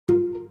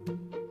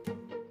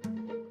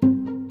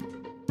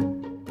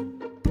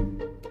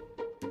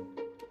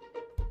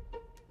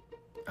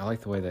I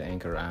like the way the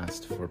anchor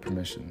asked for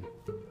permission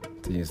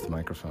to use the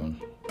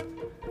microphone.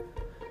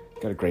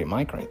 Got a great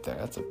mic right there.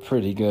 That's a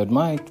pretty good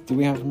mic. Do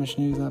we have permission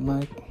to use that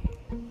mic?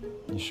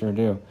 You sure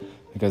do.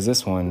 Because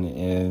this one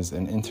is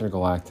an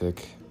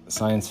intergalactic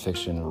science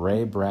fiction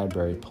Ray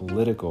Bradbury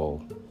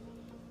political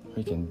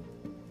freaking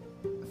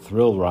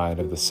thrill ride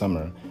of the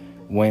summer.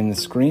 When the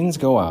screens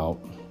go out,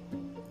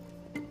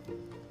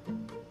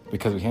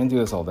 because we can't do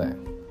this all day.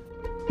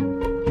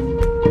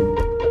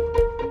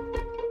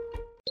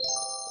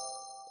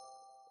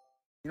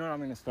 You know what I'm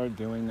going to start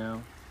doing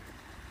now?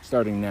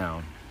 Starting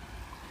now.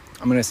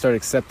 I'm going to start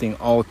accepting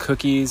all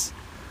cookies.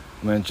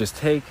 I'm going to just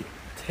take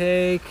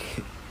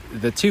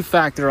the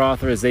two-factor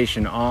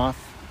authorization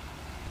off.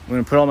 I'm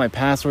going to put all my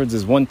passwords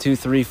as 1, 2,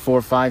 3,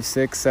 4, 5,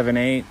 6, 7,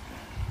 8,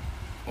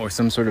 or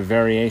some sort of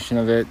variation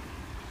of it.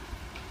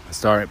 I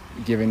start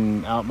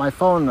giving out my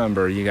phone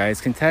number. You guys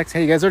can text.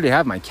 Hey, you guys already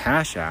have my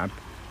Cash App.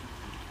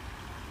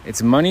 It's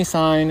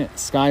 $Skymaster5,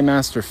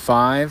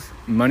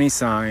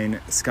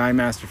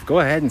 $Skymaster.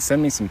 Go ahead and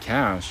send me some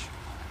cash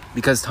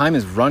because time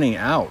is running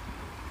out.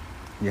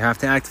 You have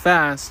to act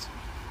fast.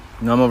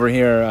 I'm over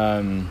here,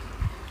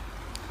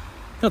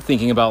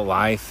 thinking about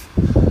life,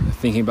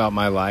 thinking about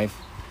my life,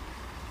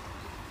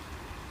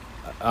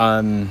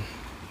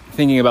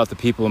 thinking about the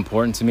people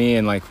important to me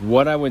and like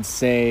what I would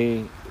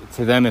say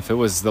to them if it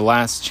was the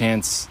last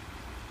chance.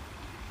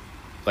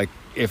 Like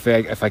if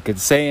I could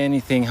say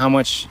anything, how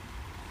much.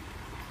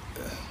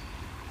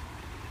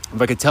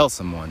 If I could tell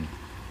someone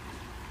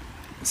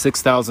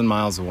 6,000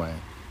 miles away,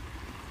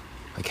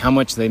 like how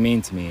much they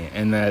mean to me,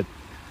 and that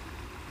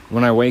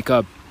when I wake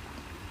up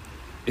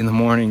in the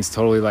mornings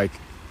totally like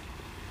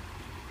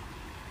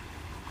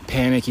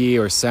panicky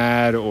or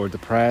sad or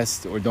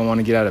depressed or don't want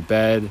to get out of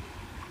bed,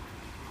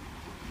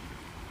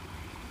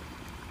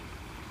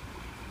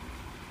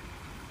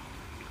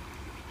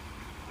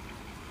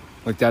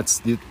 like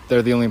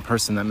they're the only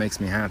person that makes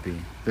me happy.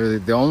 They're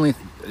the only,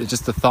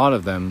 just the thought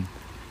of them,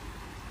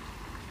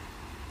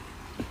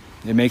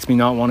 it makes me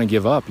not want to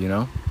give up, you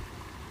know?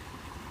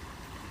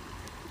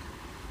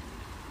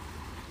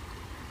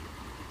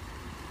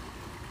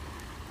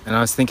 And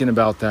I was thinking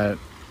about that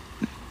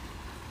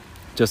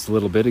just a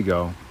little bit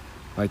ago.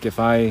 Like if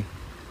I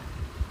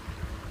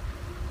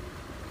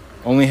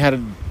only had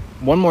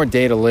one more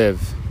day to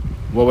live,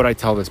 what would I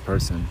tell this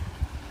person?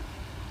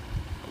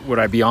 Would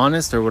I be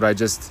honest or would I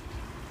just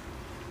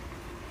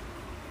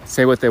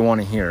say what they want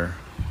to hear?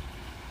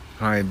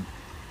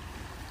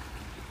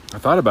 I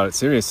thought about it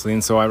seriously,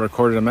 and so I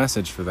recorded a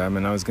message for them,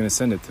 and I was going to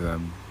send it to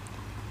them.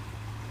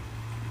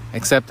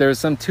 Except there's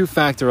some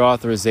two-factor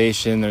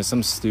authorization, there's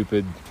some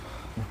stupid...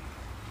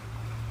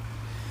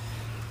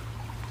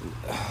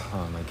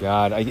 Oh my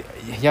God. You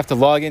have to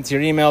log into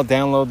your email,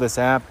 download this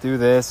app, do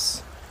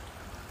this,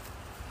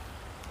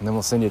 and then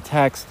we'll send you a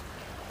text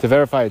to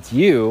verify it's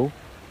you.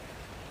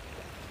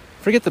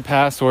 Forget the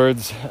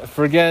passwords,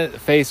 forget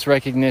face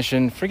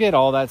recognition, forget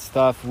all that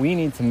stuff. We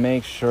need to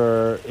make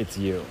sure it's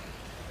you.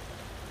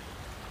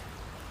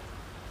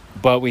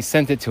 But we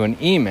sent it to an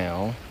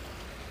email.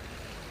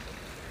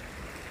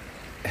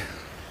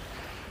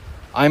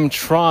 I'm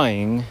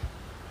trying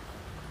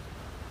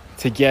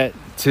to get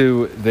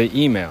to the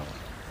email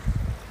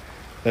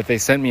that they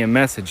sent me a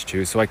message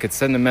to so I could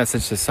send the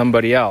message to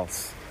somebody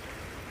else.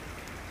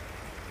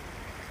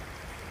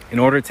 In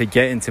order to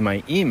get into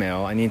my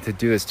email, I need to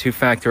do this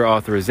two-factor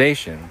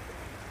authorization.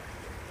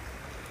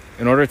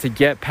 In order to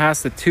get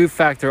past the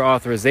two-factor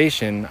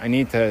authorization, I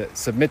need to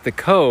submit the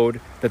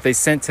code that they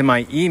sent to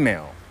my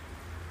email.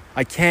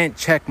 I can't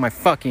check my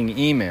fucking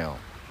email.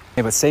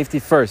 Okay, but safety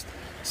first.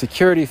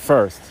 Security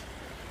first.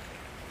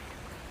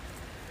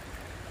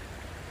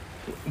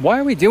 Why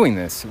are we doing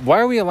this? Why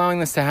are we allowing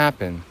this to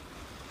happen?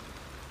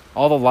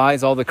 All the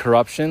lies, all the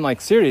corruption.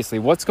 Like, seriously,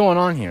 what's going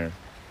on here?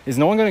 Is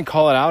no one going to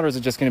call it out or is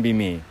it just going to be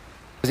me?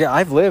 Because, yeah,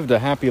 I've lived a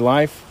happy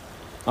life.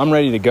 I'm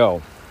ready to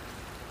go.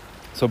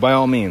 So by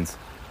all means,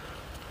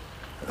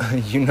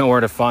 you know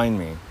where to find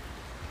me.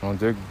 I'll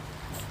dig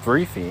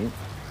 3 feet.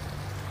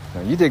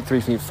 No, you dig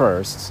 3 feet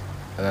first,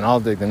 and then I'll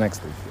dig the next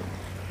 3 feet.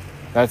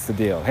 That's the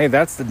deal. Hey,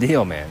 that's the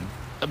deal, man.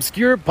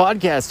 Obscure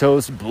podcast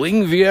host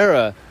Bling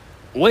Vieira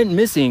went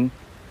missing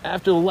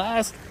after the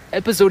last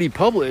episode he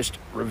published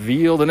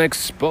revealed and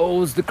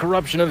exposed the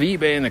corruption of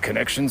eBay and the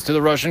connections to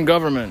the Russian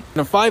government.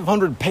 In a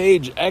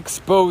 500-page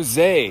expose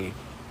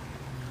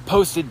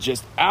posted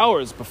just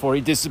hours before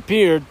he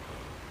disappeared,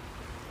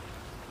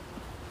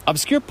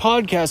 obscure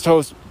podcast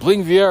host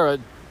Bling Vieira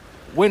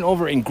went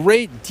over in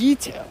great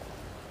detail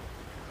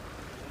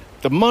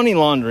the money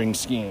laundering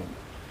scheme,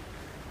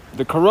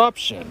 the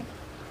corruption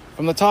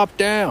from the top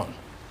down.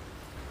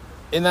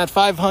 In that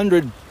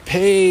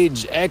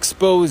 500-page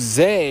expose,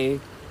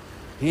 he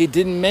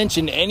didn't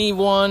mention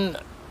anyone.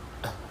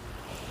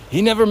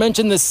 He never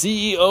mentioned the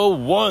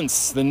CEO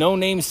once, the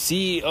no-name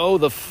CEO,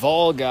 the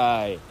fall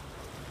guy.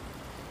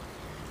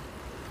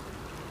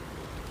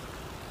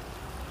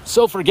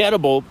 So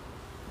forgettable,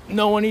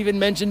 no one even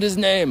mentioned his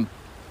name.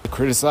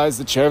 Criticized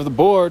the chair of the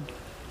board.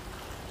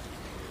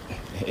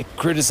 It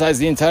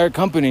criticized the entire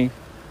company.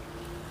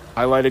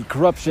 highlighted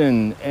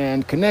corruption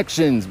and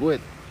connections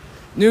with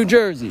New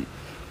Jersey,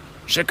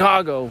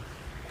 Chicago,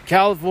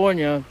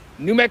 California,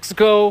 New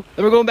Mexico.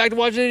 Then we're going back to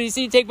Washington,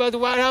 D.C., take back the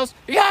White House.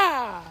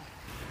 Yeah!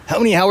 How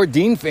many Howard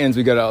Dean fans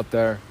we got out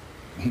there?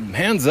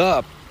 Hands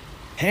up.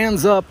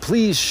 Hands up,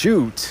 please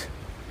shoot.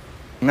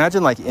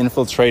 Imagine like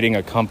infiltrating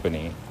a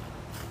company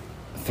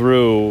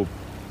through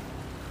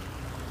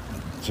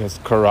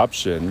just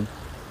corruption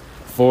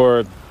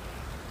for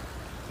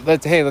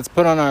let's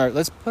put on our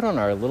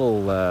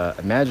little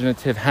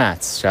imaginative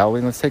hats, shall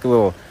we? Let's take a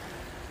little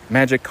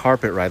magic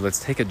carpet ride.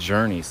 Let's take a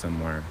journey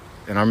somewhere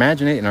in our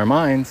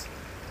mind's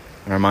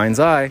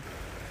eye.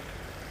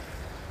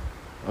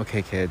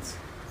 Okay, kids,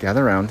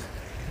 gather around.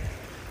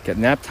 Get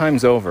nap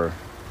time's over.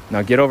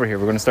 Now get over here.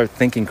 We're going to start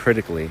thinking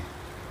critically.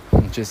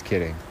 I'm just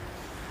kidding.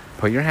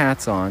 Put your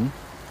hats on.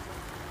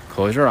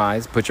 Close your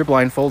eyes. Put your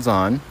blindfolds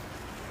on.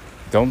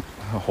 Don't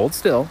hold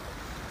still.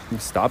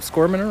 Stop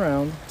squirming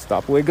around.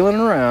 Stop wiggling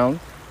around.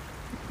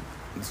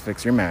 Let's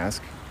fix your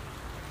mask.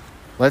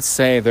 Let's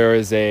say there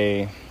is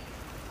a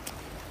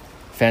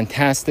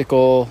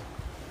fantastical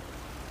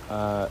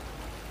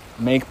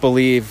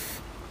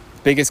make-believe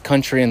biggest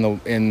country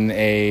in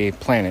a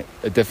planet.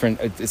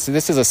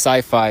 This is a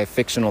sci-fi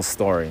fictional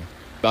story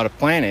about a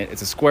planet.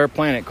 It's a square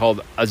planet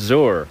called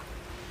Azure.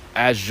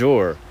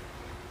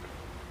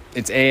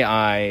 It's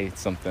AI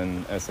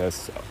something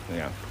SS.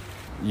 Yeah.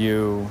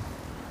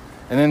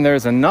 And then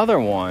there's another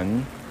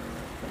one.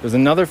 There's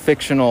another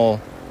fictional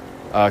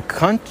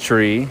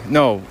country.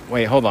 No,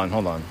 wait, hold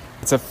on.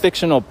 It's a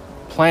fictional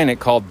planet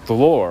called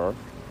Glor.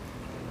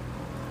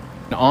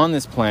 And on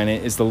this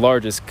planet is the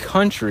largest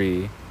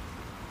country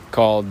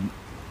called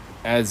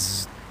how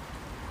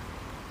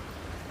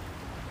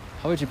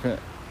would you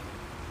pronounce?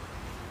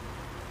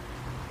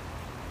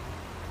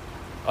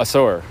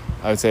 Asur.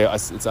 I would say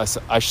it's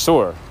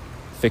Ashur.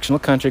 Fictional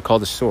country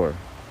called Ashur.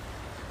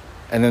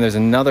 And then there's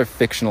another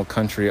fictional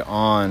country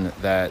on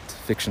that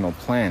fictional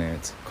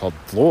planet called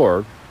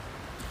Glor.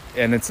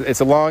 And it's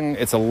a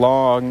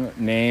long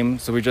name,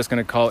 so we're just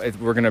going to call it,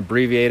 we're going to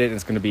abbreviate it, and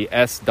it's going to be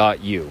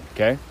S.U,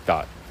 okay?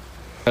 Dot.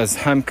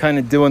 Because I'm kind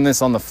of doing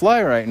this on the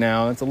fly right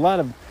now. It's a lot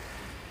of...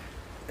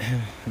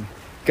 You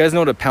guys know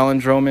what a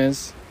palindrome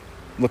is?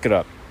 Look it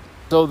up.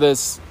 So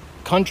this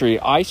country,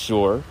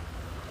 Ishur,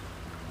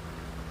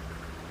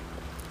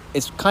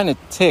 is kind of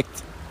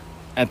ticked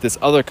at this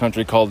other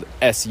country called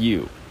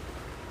SU.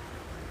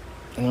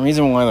 And the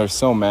reason why they're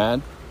so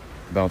mad,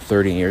 about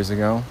 30 years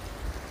ago,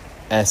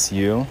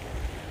 SU,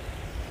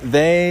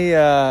 they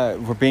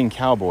were being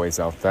cowboys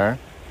out there,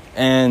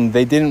 and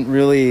they didn't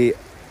really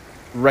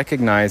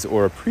recognize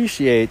or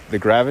appreciate the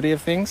gravity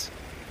of things.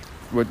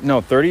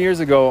 30 years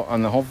ago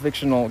on the whole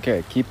fictional,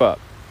 okay, keep up.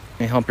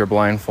 Let me help your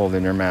blindfold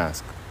and your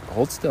mask.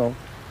 Hold still.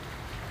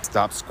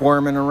 Stop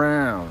squirming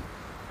around.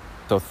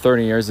 So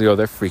 30 years ago,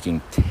 they're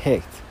freaking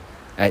ticked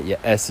at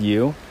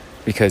SU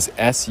because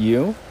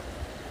SU,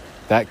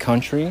 that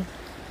country,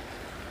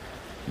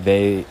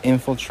 they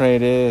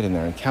infiltrated and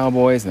they're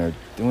cowboys and they're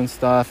doing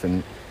stuff.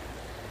 And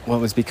well,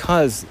 it was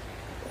because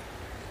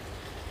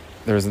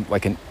there was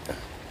like an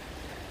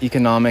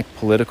economic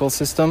political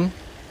system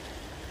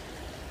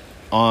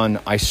on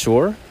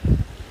Ishur,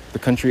 the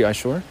country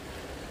Ishur.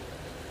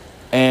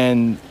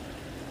 And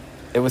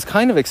it was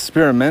kind of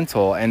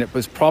experimental and it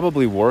was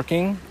probably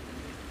working.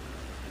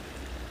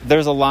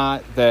 There's a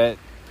lot that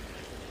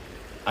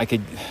I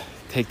could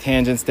take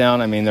tangents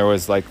down. I mean, there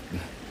was like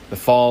the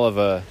fall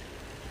of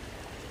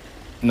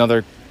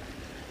another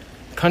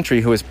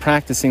country who was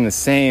practicing the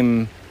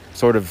same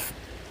sort of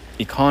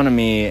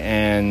economy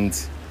and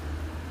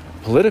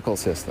political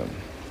system.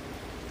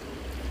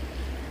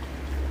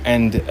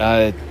 And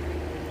it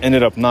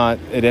ended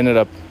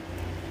up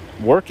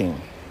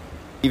working.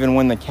 Even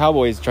when the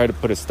Cowboys tried to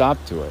put a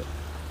stop to it.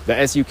 The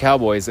SU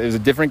Cowboys, it was a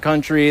different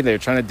country. They were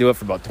trying to do it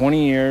for about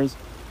 20 years.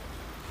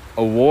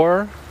 A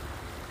war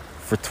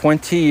for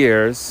 20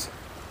 years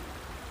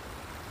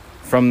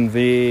from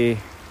the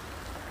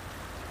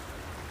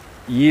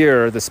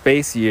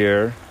space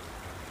year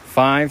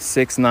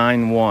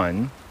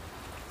 5691.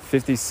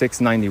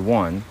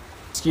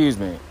 Excuse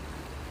me.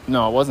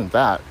 No, it wasn't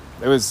that.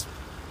 It was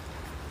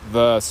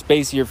the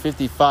space year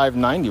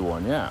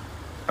 5591, yeah.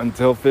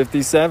 Until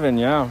 57,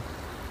 yeah.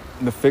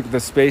 The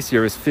space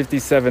year is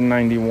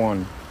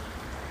 5791.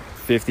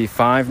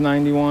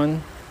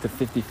 5591 to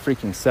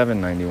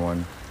 791.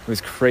 It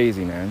was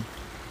crazy, man.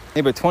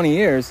 Hey, but 20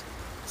 years.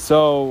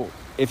 So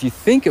if you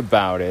think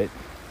about it,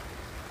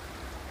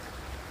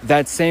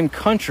 that same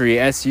country,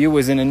 SU,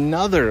 was in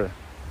another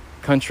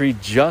country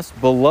just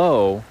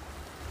below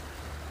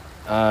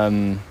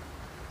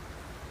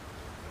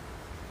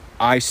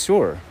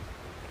Ishur.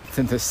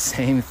 Did the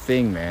same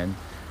thing, man,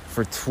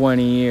 for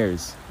 20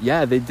 years.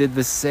 Yeah, they did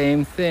the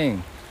same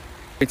thing.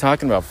 We're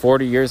talking about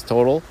 40 years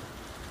total.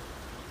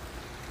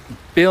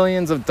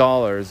 Billions of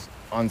dollars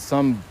on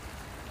some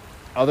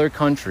other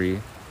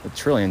country. $1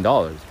 trillion.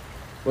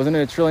 Wasn't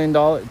it $1 trillion?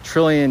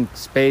 Trillion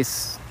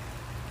space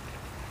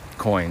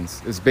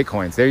coins. It was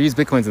Bitcoins. They use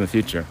Bitcoins in the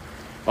future.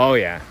 Oh,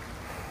 yeah.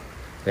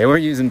 They were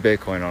using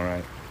Bitcoin, all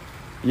right.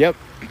 Yep.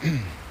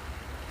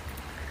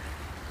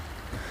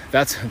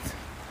 That's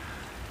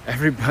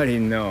everybody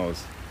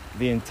knows.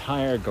 The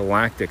entire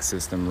galactic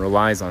system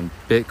relies on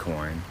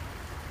Bitcoin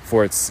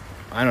for its,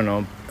 I don't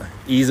know,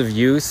 ease of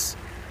use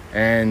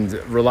and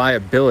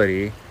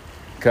reliability.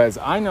 Because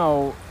I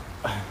know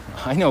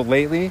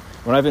lately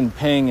when I've been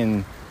paying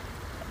in,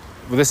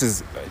 well, this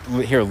is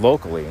here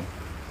locally,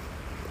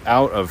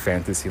 out of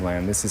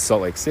Fantasyland. This is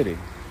Salt Lake City.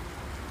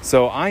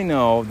 So I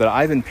know that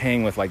I've been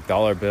paying with like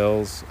dollar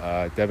bills,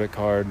 debit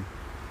card,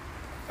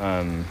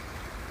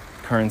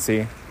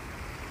 currency.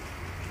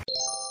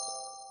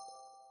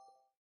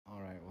 All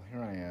right, well,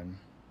 here I am.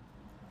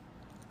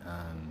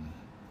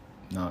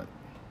 Not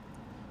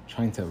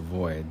trying to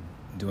avoid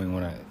doing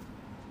what I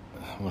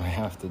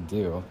have to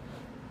do.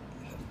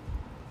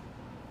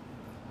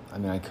 I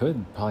mean, I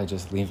could probably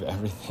just leave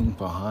everything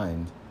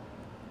behind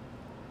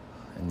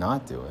and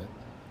not do it.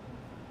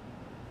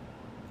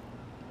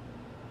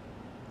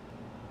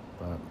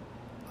 But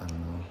I don't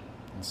know.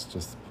 It's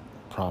just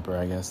proper,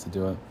 I guess, to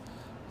do it.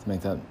 To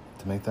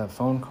make that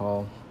phone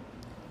call.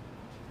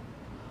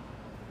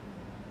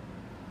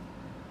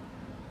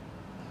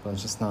 But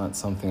it's just not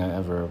something I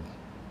ever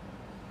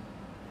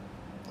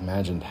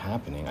imagined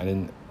happening. I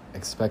didn't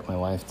expect my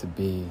life to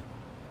be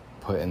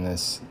put in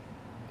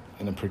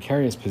a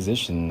precarious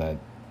position that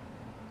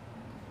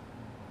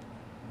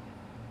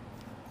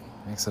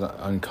makes it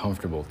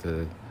uncomfortable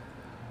to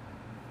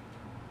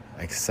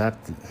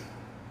accept.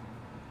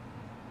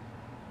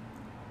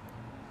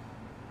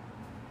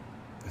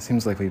 It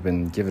seems like we've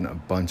been given a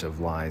bunch of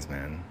lies,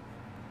 man.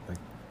 Like,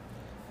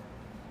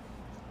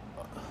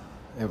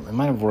 it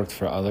might have worked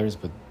for others,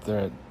 but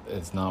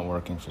it's not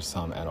working for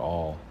some at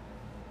all.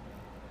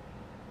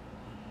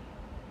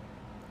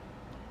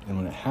 And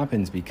when it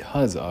happens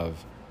because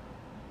of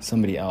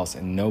somebody else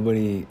and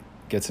nobody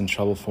gets in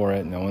trouble for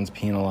it, no one's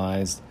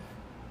penalized,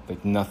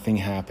 like nothing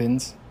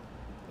happens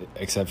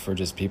except for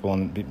just people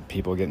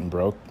getting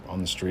broke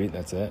on the street,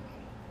 that's it.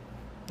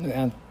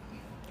 And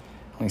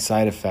the only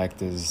side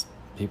effect is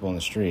people in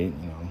the street,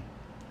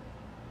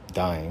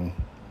 dying.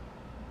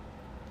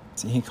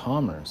 It's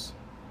e-commerce.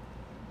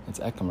 It's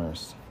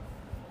e-commerce.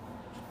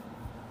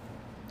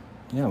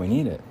 Yeah, we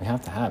need it. We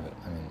have to have it.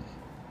 I mean,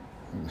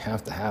 we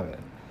have to have it.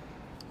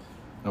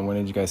 And when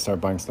did you guys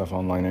start buying stuff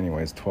online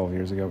anyways? 12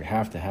 years ago? We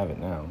have to have it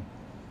now.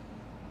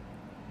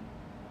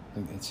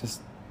 It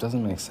just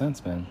doesn't make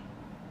sense, man.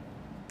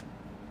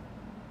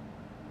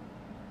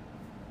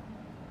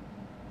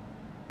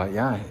 But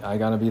yeah, I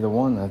gotta be the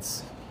one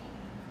that's...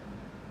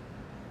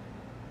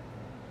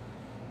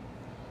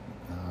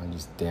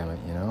 just damn it,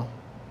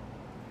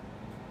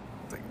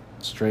 Like,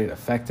 straight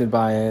affected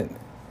by it.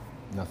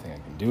 Nothing I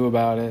can do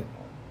about it.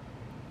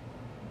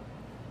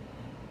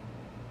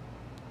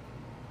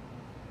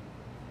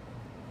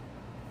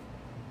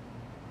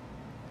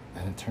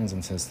 And it turns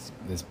into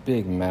this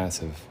big,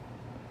 massive,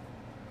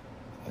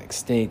 like,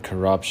 state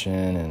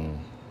corruption and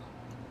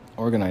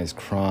organized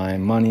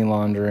crime, money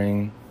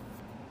laundering,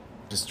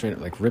 just straight up,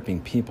 like,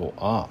 ripping people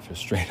off,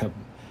 just straight up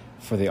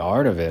for the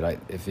art of it,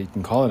 if you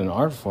can call it an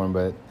art form,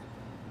 but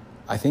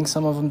I think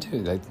some of them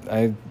do.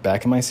 I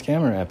back in my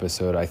scammer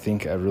episode, I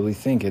really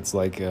think it's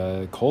like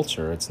a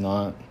culture. It's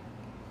not,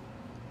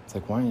 it's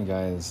like, why aren't you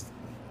guys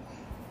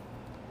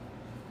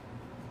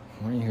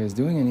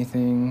doing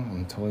anything?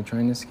 I'm totally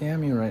trying to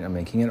scam you, right? I'm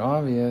making it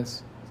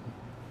obvious.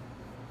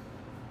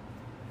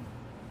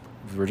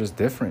 We're just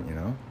different,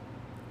 I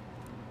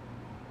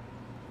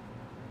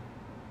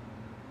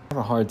have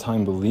a hard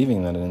time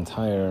believing that an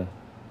entire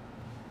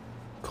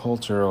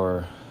culture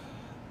or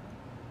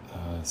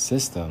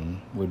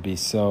system would be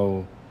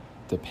so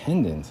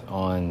dependent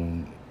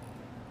on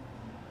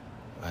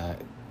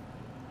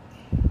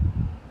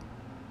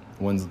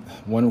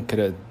one could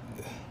have.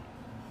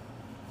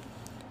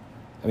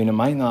 I mean,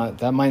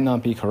 that might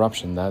not be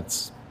corruption.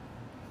 That's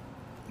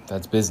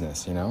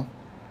business,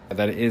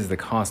 That is the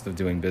cost of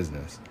doing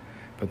business.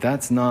 But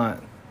that's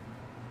not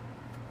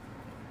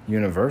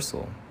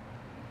universal.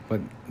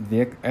 But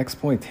the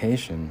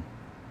exploitation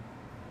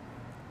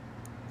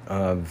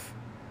of...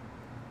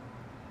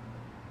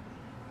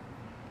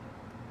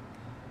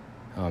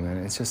 Oh man,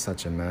 it's just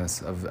such a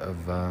mess of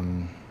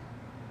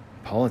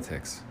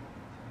politics.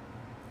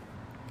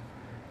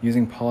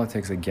 Using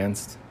politics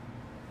against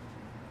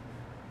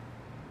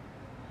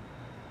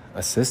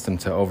a system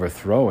to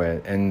overthrow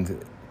it,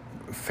 and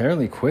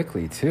fairly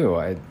quickly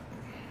too.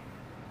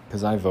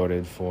 Because I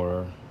voted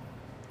for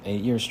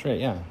 8 years straight.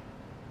 Yeah,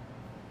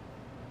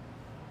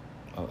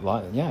 a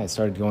lot. Yeah, I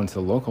started going to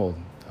the local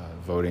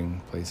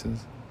voting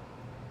places.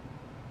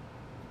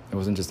 It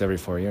wasn't just every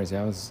 4 years.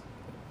 Yeah, I was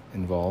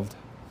involved,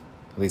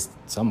 at least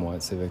somewhat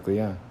civically.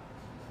 Yeah,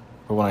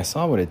 but when I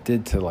saw what it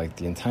did to like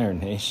the entire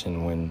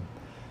nation when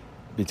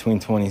between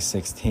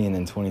 2016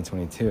 and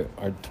 2022,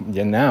 or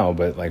now,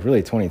 but like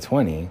really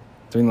 2020,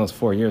 during those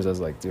 4 years, I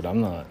was like, dude,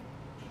 I'm not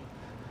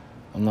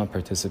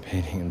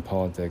participating in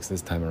politics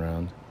this time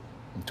around.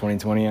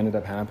 2020 ended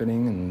up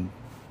happening, and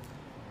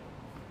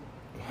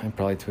I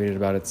probably tweeted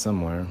about it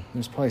somewhere.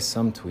 There's probably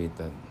some tweet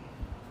that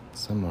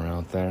somewhere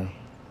out there.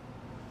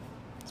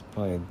 It's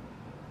probably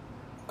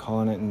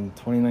calling it in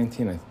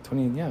 2019.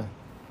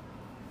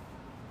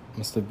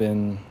 Must have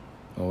been,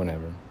 well,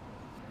 whenever.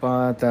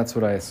 But that's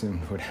what I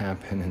assumed would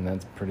happen, and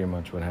that's pretty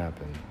much what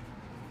happened.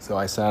 So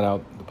I sat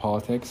out the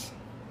politics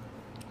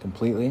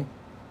completely,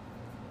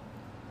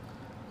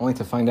 only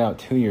to find out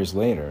 2 years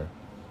later,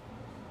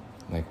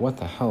 like, what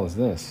the hell is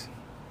this?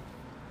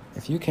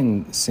 If you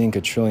can sink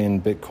 1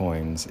 trillion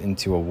bitcoins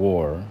into a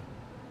war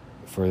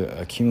for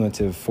a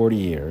cumulative 40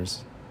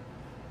 years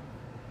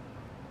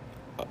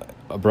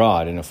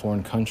abroad in a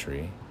foreign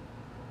country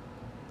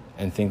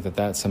and think that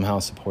that somehow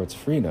supports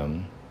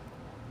freedom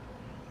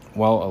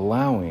while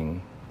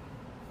allowing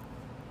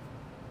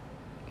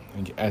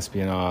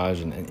espionage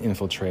and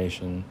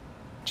infiltration,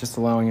 just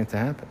allowing it to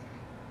happen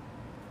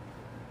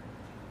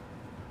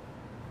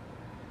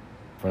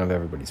in front of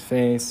everybody's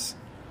face,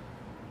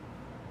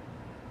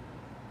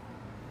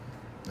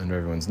 under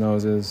everyone's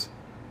noses.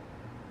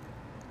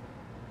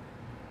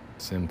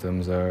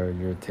 Symptoms are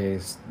your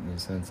taste, your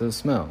sense of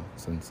smell,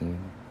 sense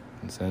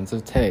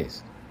of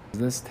taste.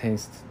 Does this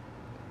taste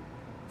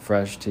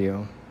fresh to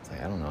you? It's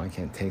like, I don't know, I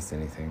can't taste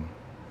anything.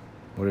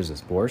 What is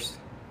this, borscht?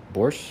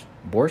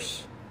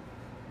 Borscht?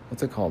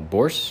 What's it called,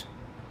 borscht?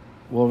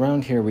 Well,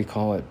 around here we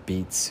call it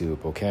beet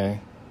soup, okay?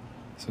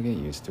 So get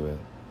used to it.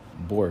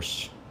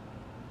 Borscht.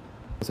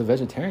 It's a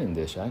vegetarian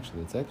dish,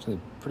 actually. It's actually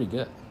pretty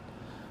good.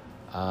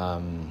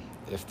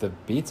 If the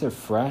beets are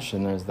fresh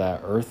and there's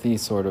that earthy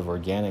sort of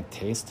organic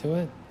taste to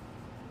it,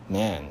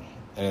 man,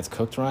 and it's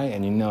cooked right,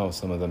 and you know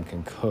some of them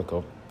can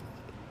cook.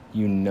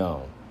 You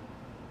know.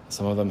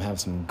 Some of them have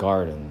some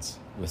gardens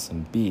with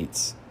some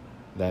beets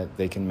that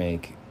they can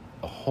make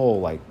a whole,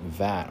 like,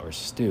 vat or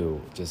stew,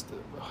 just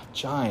a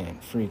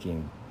giant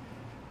freaking,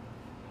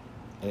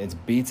 and it's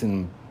beets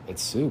and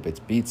it's soup. It's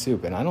beet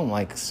soup, and I don't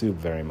like soup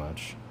very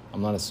much.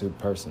 I'm not a soup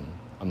person.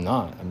 I'm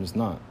just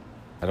not.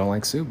 I don't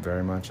like soup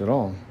very much at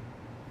all.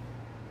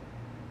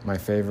 My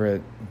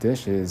favorite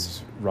dish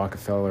is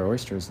Rockefeller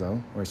oysters,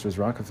 though. Oysters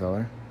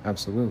Rockefeller,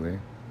 absolutely.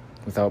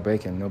 Without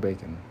bacon, no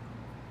bacon.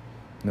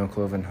 No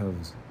cloven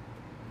hooves.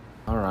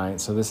 All right,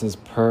 so this is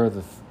per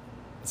the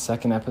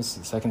second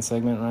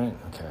segment, right?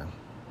 Okay.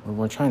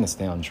 We're trying to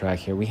stay on track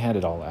here. We had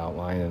it all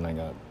outlined, and I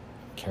got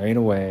carried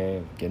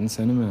away, getting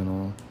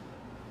sentimental.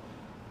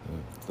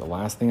 The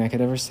last thing I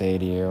could ever say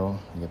to you,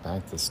 I get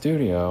back to the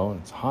studio,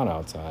 it's hot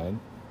outside. I'm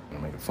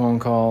gonna make a phone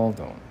call,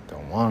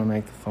 don't want to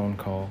make the phone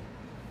call.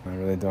 I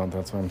really don't.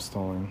 That's why I'm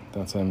stalling.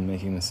 That's why I'm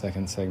making the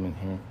second segment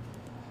here.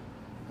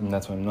 And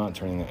that's why I'm not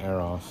turning the air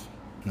off.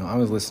 You know, I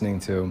was listening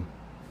to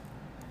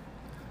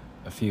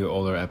a few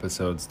older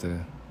episodes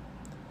to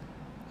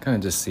kind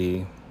of just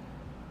see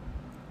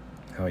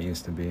how it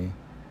used to be.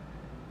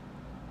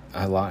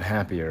 A lot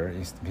happier. It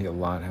used to be a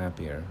lot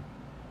happier.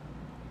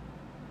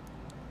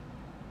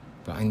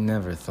 But I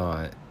never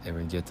thought it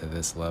would get to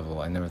this level.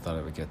 I never thought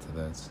it would get to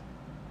this.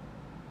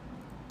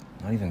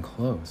 Not even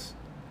close.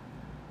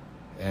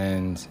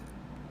 And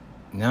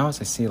now as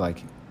I see,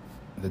 like,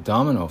 the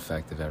domino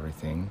effect of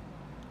everything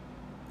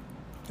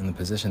and the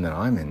position that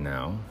I'm in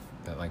now,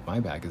 that, like,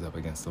 my back is up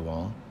against the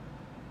wall,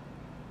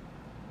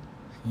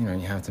 you know,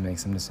 you have to make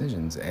some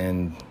decisions.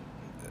 And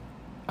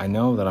I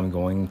know that I'm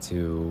going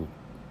to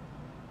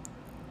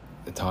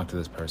talk to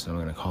this person. I'm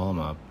going to call him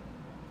up.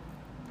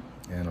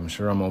 And I'm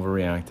sure I'm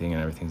overreacting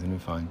and everything's going to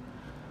be fine.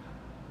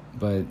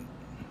 But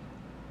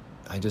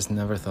I just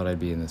never thought I'd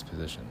be in this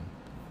position.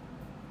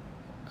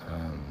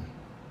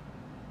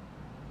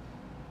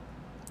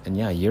 And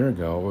yeah, a year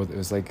ago, or it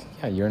was like,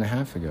 a year and a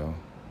half ago,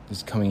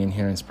 just coming in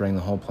here and spraying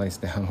the whole place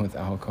down with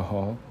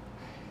alcohol.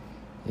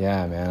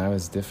 Yeah, man, I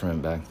was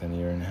different back then a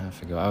year and a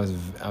half ago. I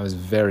was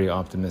very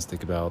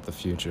optimistic about the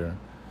future.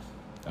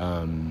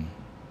 I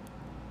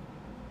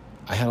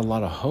had a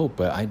lot of hope,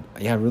 but I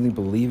really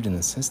believed in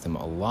the system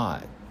a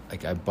lot.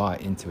 Like, I bought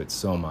into it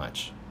so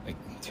much, like,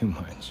 too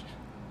much.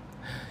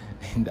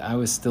 And I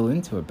was still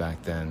into it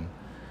back then.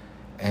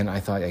 And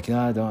I thought, like,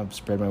 I don't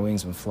spread my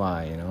wings and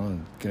fly, you know.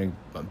 I'm going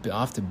to be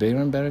off to bigger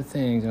and better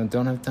things. I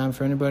don't have time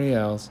for anybody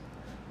else.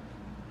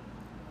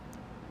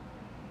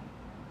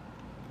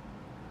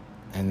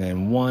 And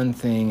then one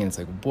thing, and it's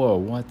like, whoa,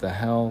 what the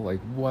hell? Like,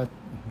 what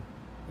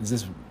is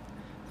this?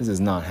 This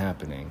is not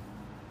happening.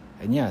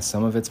 And yeah,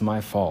 some of it's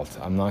my fault.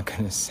 I'm not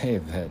going to say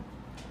that.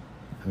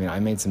 I mean, I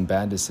made some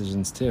bad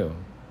decisions too.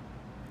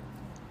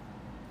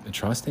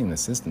 Trusting the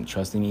system,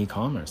 trusting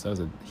e-commerce, that was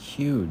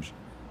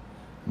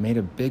made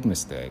a big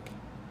mistake.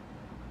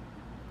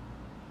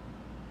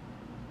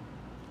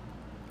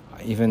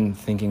 Even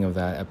thinking of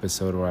that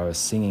episode where I was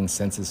singing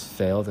Senses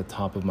Fail at the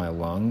top of my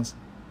lungs,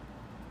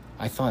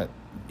 I thought,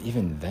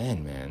 even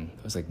then, man,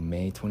 it was like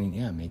May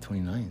 29th.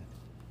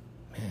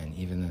 Man,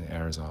 even the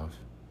air is off.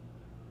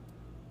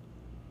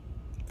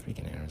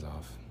 Freaking air is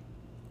off.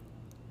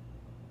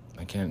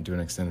 I can't do an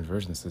extended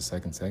version. This is the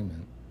second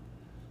segment.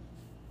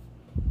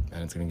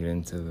 And it's going to get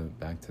into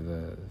back to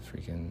the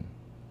freaking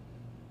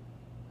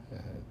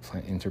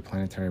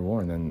interplanetary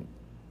war, and then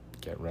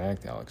get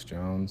wrecked. Alex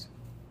Jones.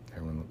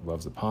 Everyone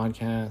loves the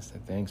podcast.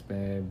 Thanks,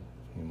 babe.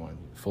 You want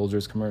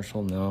Folgers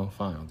commercial? No,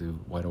 fine. I'll do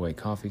White Awake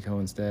Coffee Co.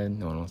 instead.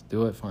 No one wants to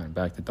do it. Fine.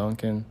 Back to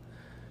Dunkin'.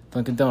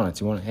 Dunkin' Donuts.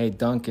 Hey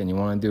Dunkin', you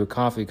want to do a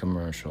coffee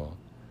commercial?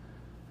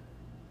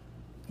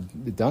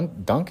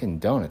 Dunkin'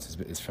 Donuts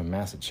is from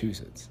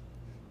Massachusetts.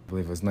 I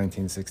believe it was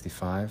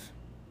 1965.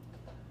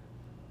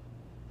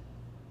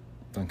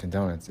 Dunkin'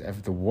 Donuts.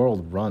 The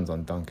world runs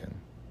on Dunkin'.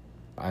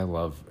 I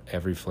love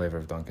every flavor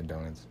of Dunkin'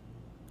 Donuts.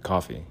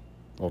 Coffee.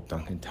 Well,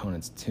 Dunkin'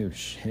 Donuts too.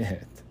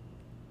 Shit.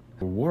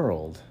 The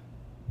world,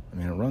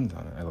 it runs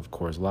on it. I love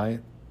Coors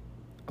Light.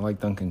 I like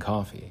Dunkin'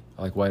 coffee.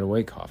 I like White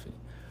Awake coffee.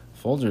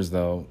 Folgers,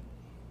 though,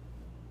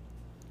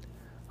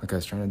 I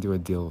was trying to do a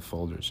deal with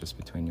Folgers just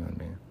between you and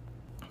me,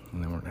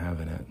 and they weren't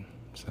having it.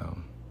 So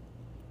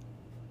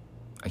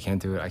I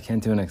can't do it. I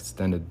can't do an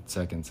extended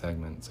second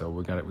segment. So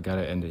we got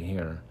to end it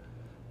here.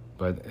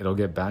 But it'll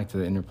get back to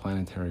the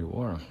interplanetary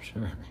war, I'm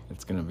sure.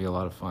 It's going to be a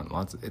lot of fun.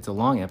 It's a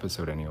long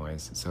episode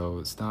anyways,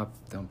 so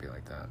don't be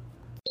like that.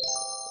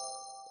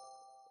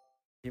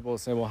 People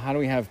say, well, how do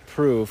we have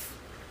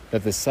proof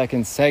that the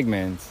second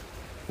segment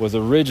was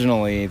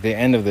originally the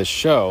end of the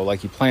show,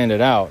 like you planned it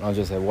out? And I'll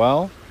just say,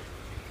 well,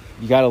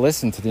 you got to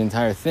listen to the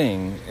entire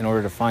thing in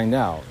order to find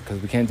out,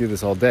 because we can't do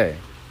this all day.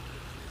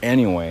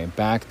 Anyway,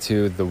 back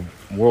to the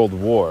world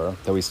war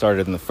that we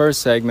started in the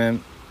first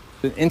segment,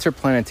 the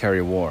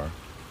interplanetary war.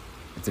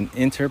 It's an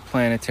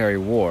interplanetary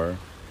war,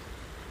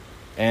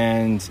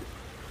 and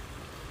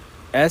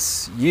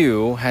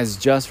SU has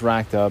just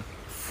racked up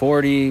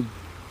 40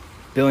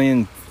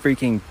 billion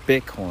freaking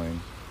Bitcoin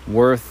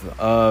worth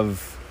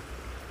of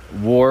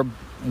war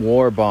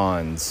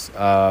bonds,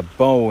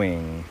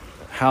 Boeing,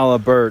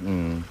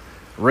 Halliburton,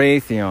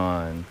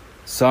 Raytheon,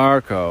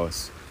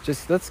 Sarkos.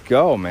 Just let's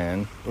go,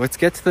 man. Let's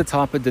get to the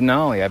top of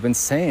Denali. I've been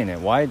saying it.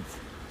 Why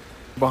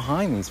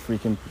behind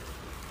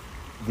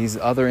these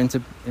other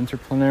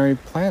interplanetary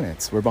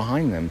planets? We're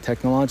behind them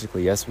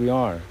technologically. Yes, we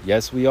are.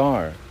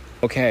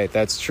 Okay,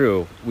 that's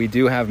true. We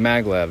do have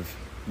maglev.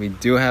 We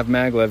do have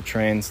maglev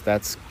trains.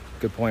 That's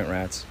good point,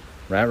 rats.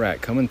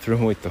 Rat coming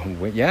through with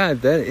the... Yeah,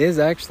 that is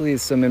actually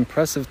some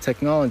impressive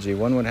technology,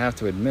 one would have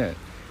to admit.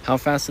 How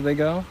fast do they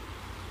go?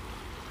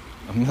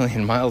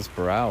 1,000,000 miles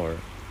per hour.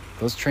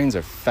 Those trains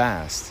are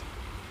fast.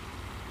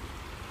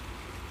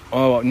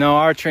 Oh, no,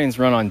 our trains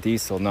run on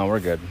diesel. No, we're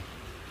good.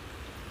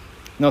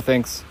 No,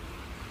 thanks.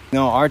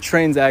 No, our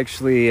trains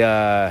actually,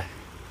 as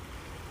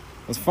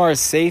far as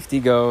safety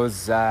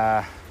goes,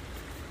 well,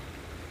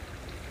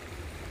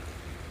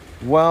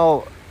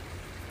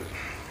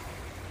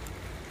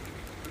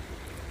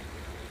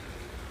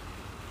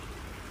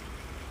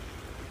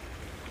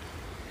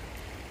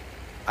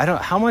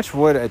 how much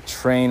would a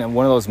train,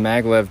 one of those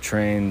maglev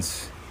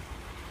trains,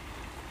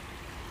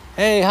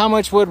 hey, how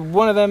much would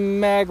one of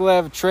them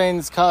maglev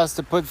trains cost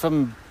to put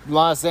from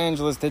Los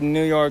Angeles to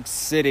New York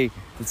City?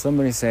 Did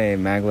somebody say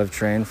maglev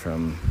train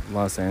from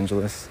Los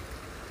Angeles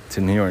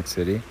to New York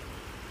City?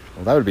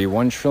 Well, that would be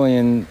 1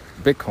 trillion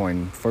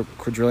Bitcoin, 4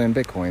 quadrillion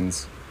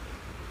Bitcoins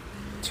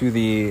to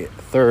the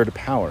third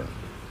power.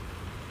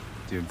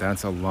 Dude,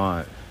 that's a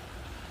lot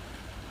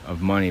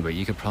of money, but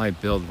you could probably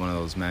build one of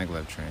those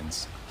maglev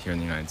trains here in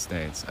the United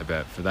States, I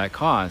bet. For that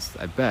cost,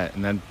 I bet.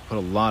 And then put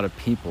a lot of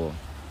people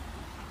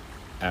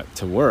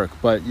to work.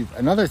 But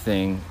another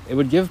thing, it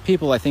would give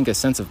people, I think, a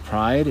sense of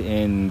pride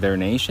in their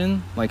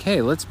nation. Like,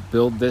 hey, let's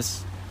build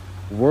this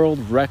world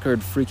record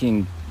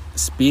freaking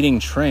speeding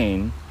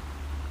train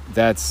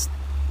that's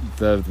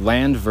the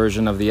land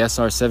version of the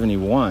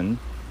SR-71,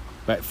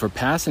 but for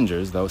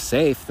passengers, though,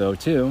 safe, though,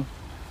 too,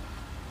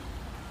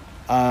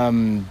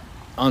 on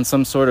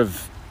some sort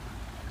of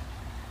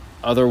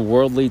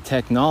otherworldly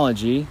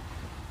technology.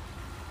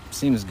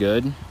 Seems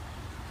good.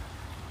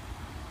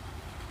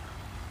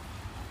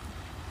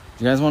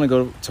 Do you guys want to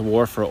go to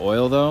war for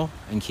oil, though,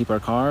 and keep our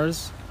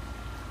cars?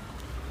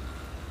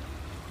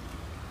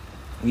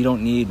 We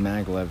don't need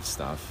maglev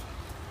stuff.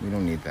 We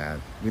don't need that.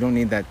 We don't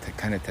need that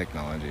kind of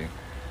technology.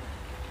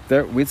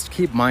 Let's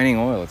keep mining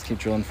oil. Let's keep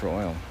drilling for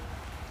oil.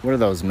 What are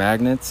those,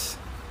 magnets?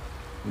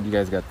 What do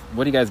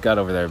you guys got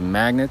over there?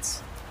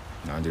 Magnets?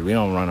 No, dude, we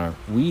don't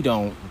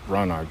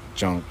run our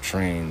junk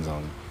trains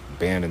on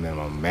abandon them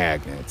on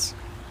magnets.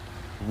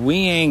 We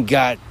ain't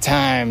got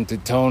time to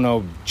tow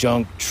no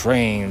junk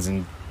trains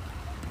and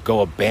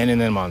go abandon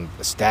them on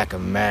a stack of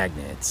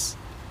magnets.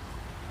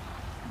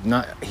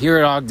 Not here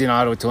at Ogden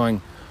Auto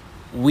Towing,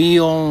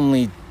 we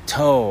only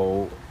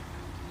tow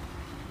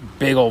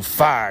big old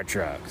fire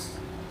trucks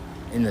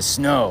in the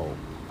snow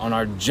on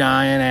our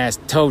giant ass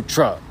tow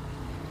truck.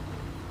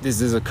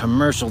 This is a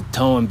commercial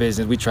towing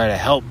business. We try to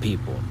help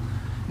people,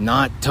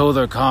 not tow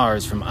their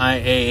cars from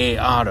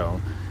IAA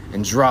Auto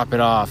and drop it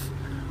off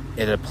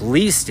at a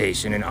police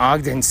station in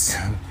Ogden,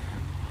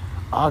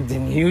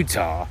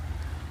 Utah.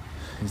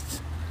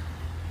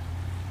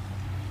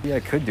 Yeah, I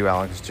could do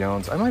Alex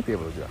Jones. I might be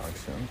able to do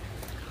Alex Jones.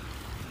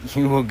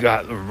 You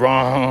got the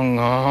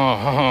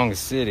wrong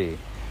city.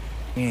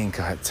 You ain't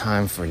got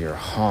time for your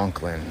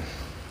honkling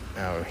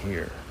out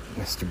here,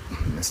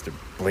 Mr.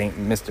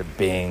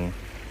 Bing.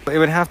 It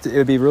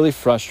would be really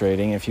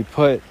frustrating if you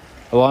put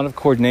a lot of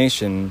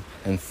coordination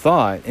and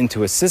thought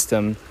into a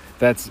system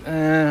that's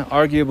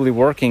arguably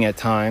working at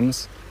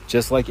times,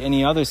 just like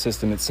any other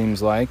system, it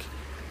seems like.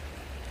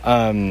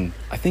 I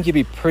think you'd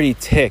be pretty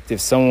ticked if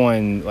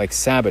someone like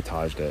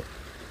sabotaged it.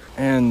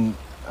 And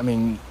I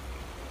mean,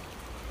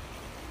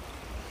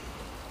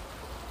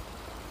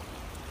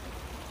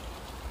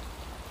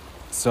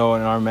 so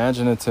in our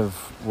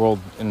imaginative world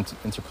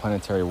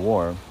interplanetary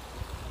war,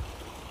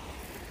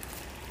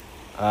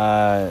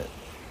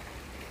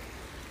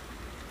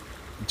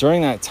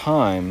 during that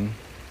time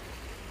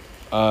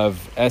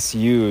of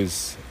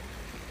SU's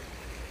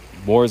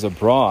wars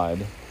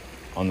abroad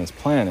on this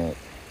planet,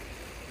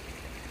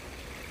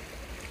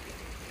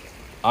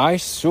 I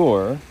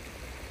sure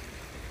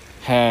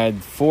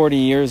had 40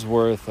 years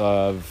worth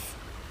of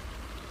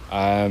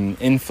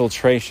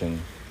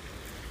infiltration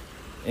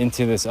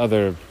into this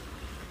other,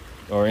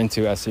 or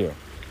into SU.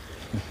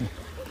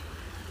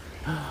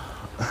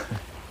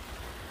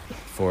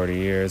 40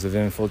 years of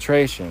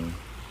infiltration.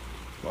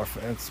 Or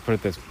let's put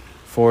it this,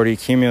 40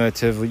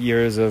 cumulative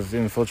years of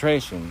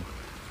infiltration.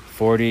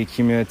 40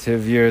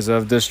 cumulative years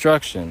of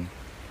destruction.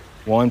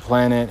 One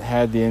planet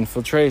had the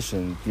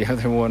infiltration. The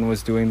other one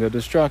was doing the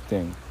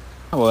destructing.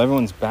 Well,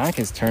 everyone's back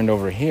is turned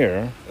over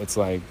here. It's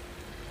like,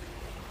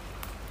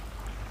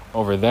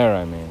 over there,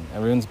 I mean.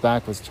 Everyone's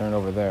back was turned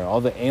over there.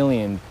 All the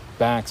alien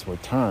backs were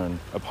turned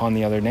upon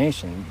the other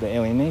nation, the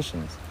alien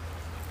nations.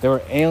 They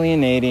were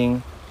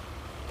alienating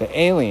the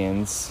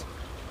aliens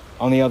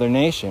on the other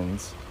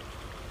nations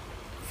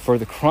for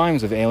the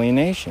crimes of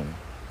alienation.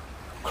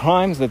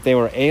 Crimes that they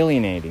were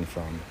alienating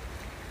from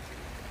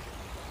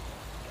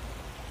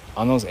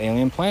on those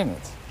alien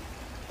planets.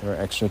 They were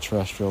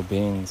extraterrestrial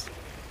beings.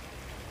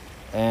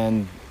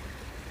 And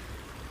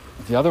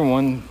the other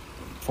one,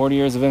 40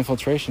 years of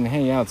infiltration,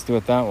 hey, yeah, let's do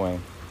it that way.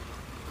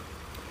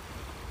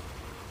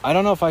 I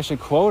don't know if I should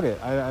quote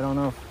it. I don't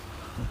know.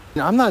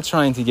 I'm not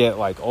trying to get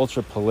like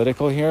ultra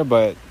political here,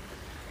 but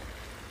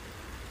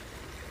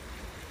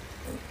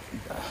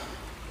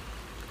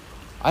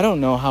I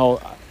don't know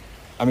how,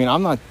 I mean,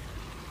 I'm not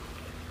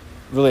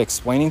really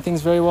explaining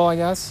things very well, I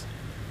guess.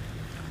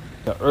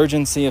 The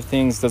urgency of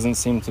things doesn't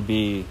seem to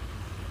be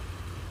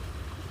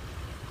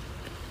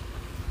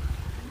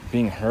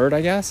being heard,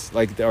 I guess,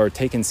 like, or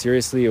taken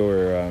seriously,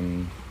 or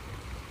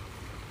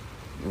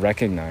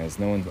recognized.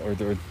 No one,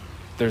 or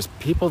there's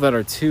people that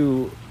are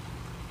too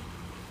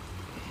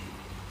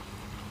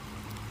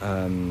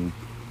I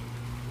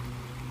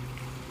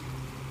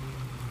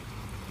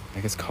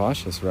guess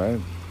cautious, right?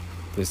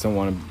 They just don't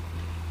want to,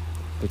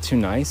 they're too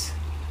nice.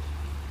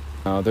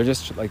 They're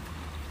just like,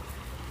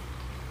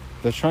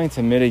 they're trying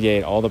to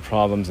mitigate all the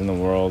problems in the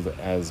world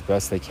as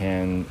best they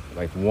can,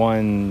 like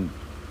one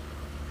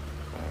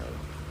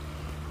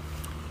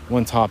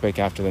topic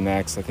after the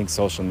next. I think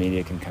social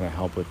media can kind of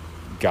help with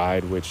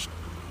guide which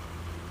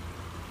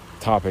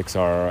topics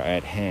are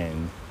at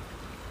hand.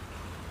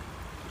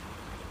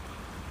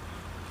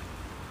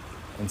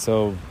 And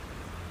so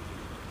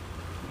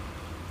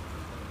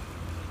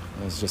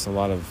there's just a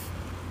lot of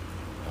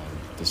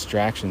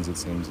distractions, it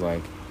seems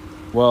like.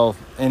 Well,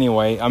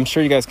 anyway, I'm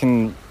sure you guys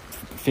can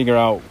figure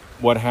out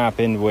what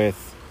happened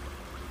with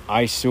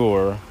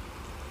Isur,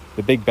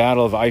 the big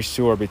battle of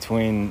Isur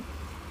between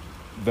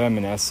them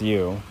and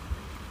SU,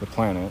 the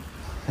planet.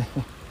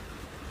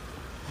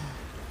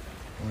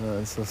 Oh,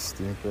 it's so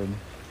stupid.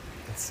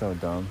 It's so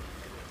dumb.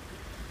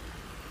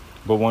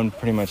 But one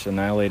pretty much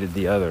annihilated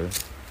the other.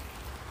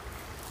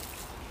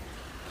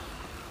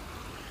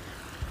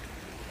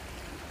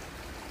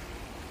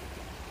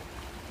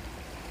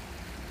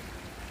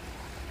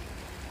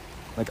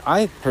 Like,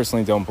 I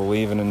personally don't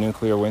believe in a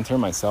nuclear winter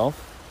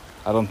myself.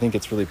 I don't think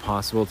it's really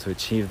possible to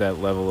achieve that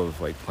level of,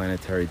 like,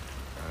 planetary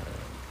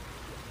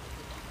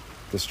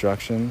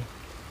destruction.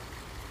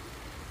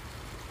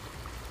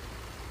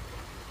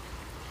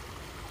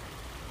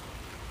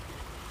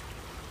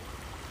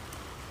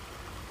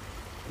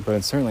 But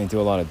it'd certainly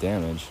do a lot of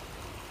damage.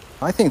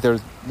 I think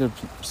there'd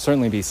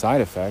certainly be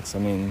side effects. I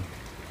mean,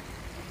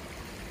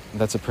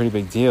 that's a pretty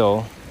big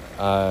deal.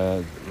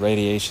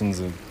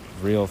 Radiation's a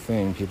real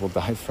thing. People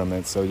die from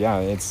it. So yeah,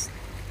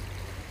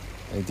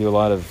 they do a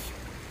lot of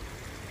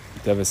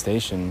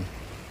devastation.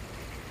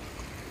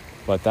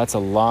 But that's a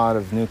lot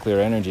of nuclear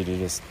energy to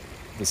just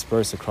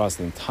disperse across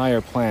the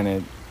entire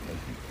planet.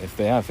 If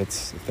they have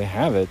it,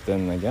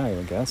 then yeah,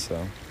 I guess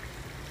so.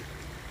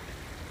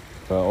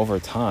 But over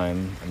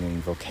time, I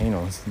mean,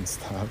 volcanoes and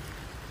stuff.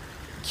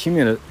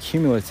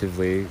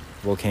 Cumulatively,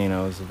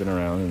 volcanoes have been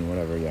around and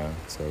whatever, yeah.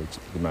 So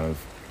the amount of.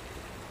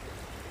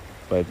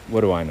 But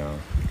what do I know?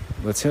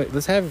 Let's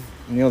have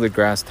Neil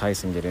deGrasse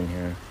Tyson get in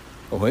here.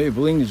 Oh, hey,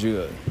 Bling,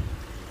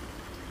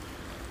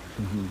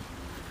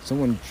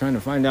 someone trying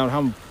to find out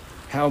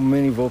how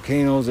many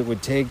volcanoes it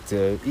would take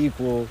to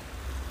equal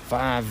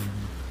 5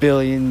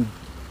 billion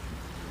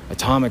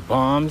atomic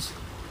bombs.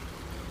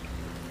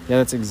 Yeah,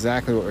 that's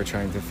exactly what we're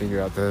trying to figure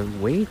out. The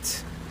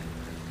weight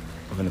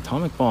of an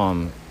atomic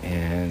bomb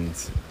and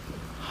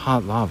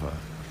hot lava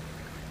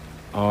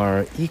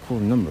are equal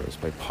numbers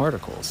by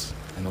particles.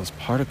 And those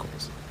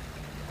particles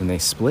When they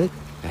split,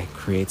 that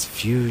creates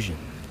fusion.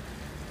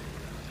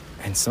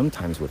 And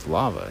sometimes with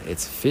lava,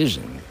 it's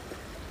fission.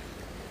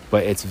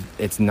 But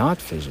it's not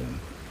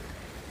fission.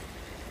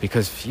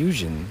 Because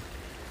fusion,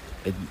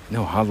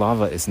 hot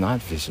lava is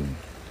not fission.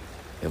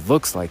 It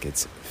looks like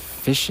it's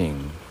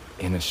fishing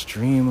in a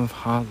stream of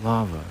hot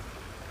lava.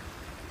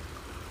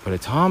 But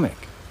atomic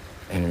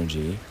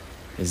energy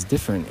is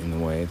different in the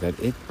way that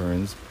it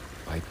burns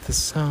like the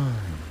sun.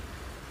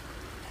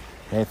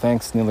 Hey,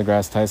 thanks Neil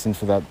deGrasse Tyson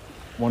for that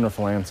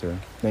wonderful answer.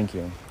 Thank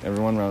you.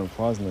 Everyone, round of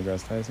applause, Neil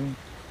deGrasse Tyson.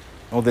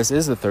 Oh, this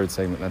is the third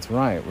segment. That's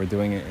right. We're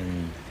doing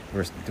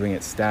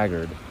it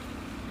staggered.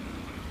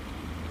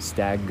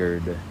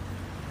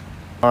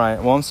 All right.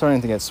 Well, I'm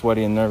starting to get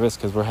sweaty and nervous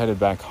because we're headed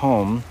back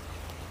home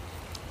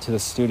to the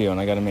studio,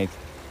 and I got to make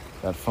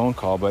that phone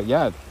call. But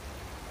yeah,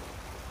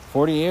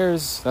 40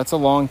 years, that's a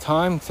long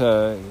time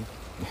to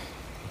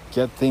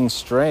get things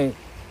straight,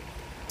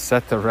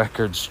 set the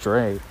record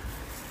straight.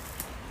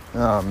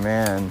 Oh,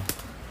 man.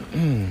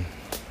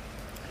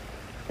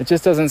 It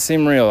just doesn't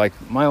seem real. Like,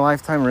 my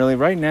lifetime really,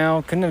 right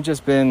now, couldn't have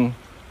just been...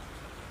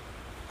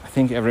 I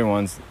think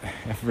everyone's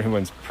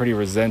pretty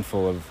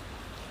resentful of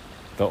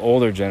the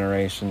older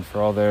generation for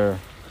all their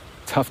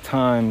tough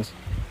times.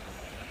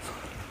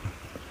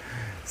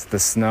 It's the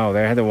snow.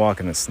 They had to walk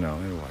in the snow.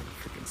 They had to walk in the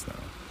freaking snow.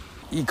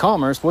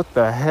 E-commerce, what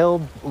the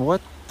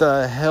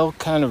hell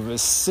kind of a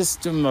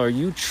system are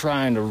you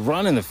trying to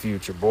run in the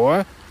future,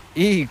 boy?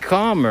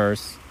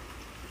 E-commerce.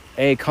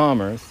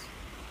 A-commerce.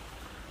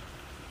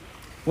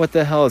 What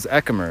the hell is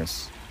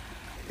e-commerce?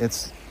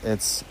 It's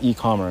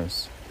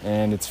e-commerce,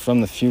 and it's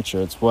from the future.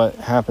 It's what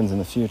happens in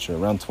the future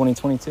around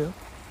 2022.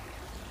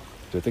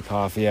 Get the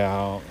coffee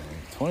out.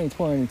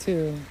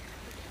 2022.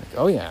 Like,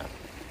 oh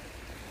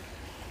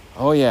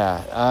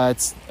yeah.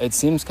 It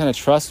seems kind of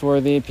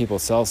trustworthy. People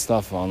sell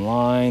stuff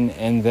online,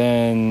 and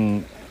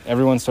then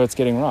everyone starts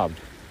getting robbed.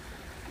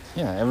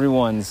 Yeah,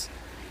 everyone's.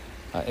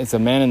 It's a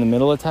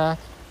man-in-the-middle attack.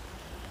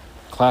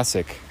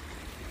 Classic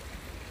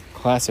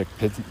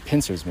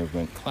pincers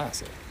movement.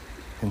 Classic.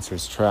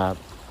 Pincer's trap.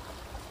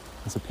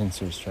 It's a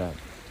Pincer's trap.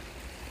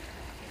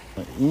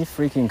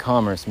 E-freaking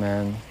commerce,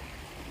 man.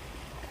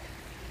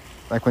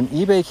 Like when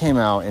eBay came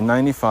out in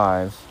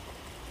 95,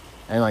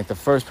 and like the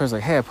first person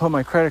like, hey, I put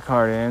my credit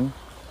card in,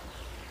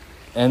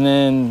 and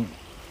then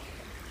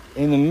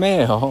in the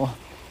mail,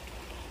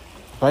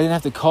 but I didn't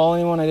have to call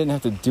anyone, I didn't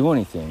have to do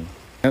anything.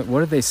 What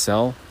did they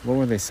sell? What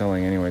were they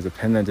selling anyways? A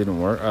pen that didn't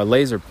work? A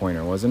laser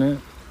pointer, wasn't it?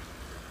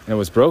 And it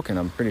was broken,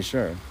 I'm pretty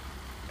sure.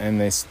 And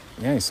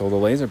he sold a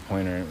laser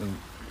pointer.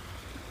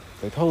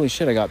 Like, holy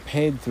shit, I got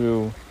paid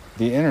through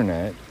the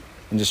internet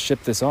and just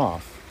shipped this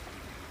off.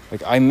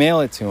 Like, I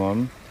mail it to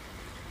him.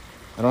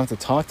 I don't have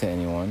to talk to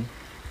anyone.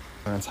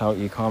 That's how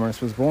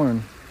e-commerce was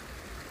born.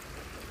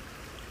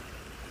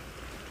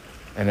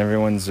 And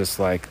everyone's just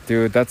like,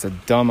 dude, that's a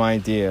dumb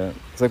idea.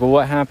 It's like, well,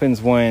 what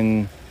happens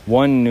when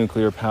one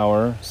nuclear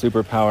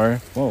superpower,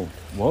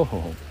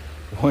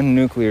 one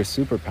nuclear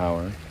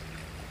superpower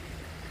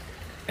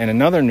and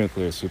another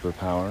nuclear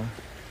superpower,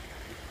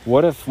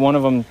 what if one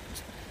of them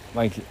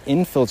like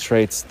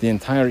infiltrates the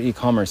entire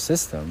e-commerce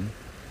system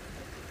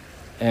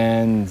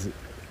and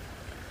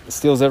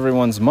steals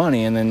everyone's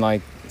money and then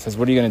like says,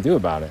 what are you going to do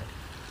about it?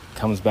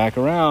 Comes back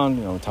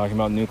around, we're talking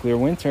about nuclear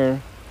winter.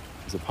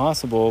 Is it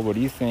possible? What do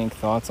you think?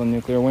 Thoughts on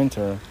nuclear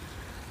winter?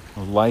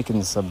 Like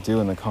and subdue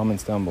in the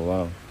comments down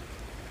below.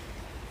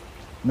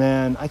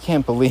 Man, I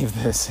can't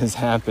believe this is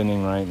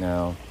happening right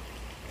now.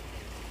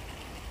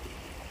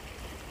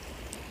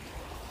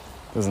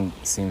 Doesn't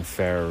seem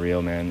fair or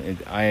real, man.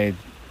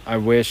 I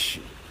wish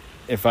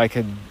if I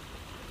could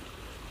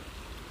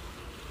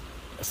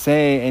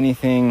say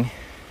anything.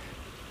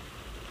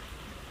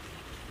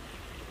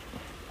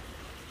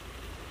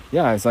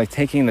 Yeah, it's like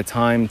taking the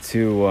time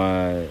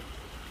to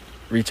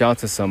reach out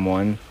to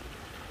someone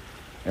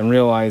and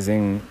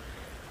realizing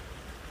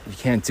you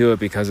can't do it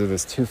because of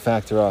this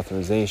 2-factor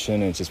authorization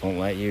and it just won't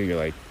let you. You're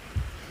like,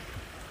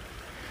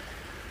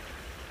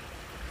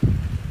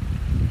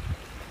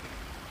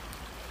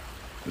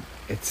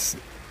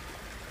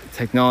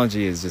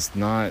 technology is just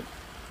not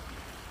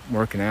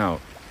working out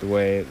the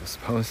way it was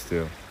supposed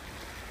to.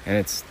 And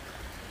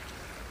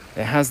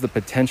it has the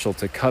potential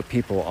to cut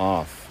people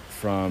off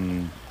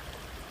from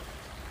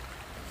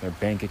their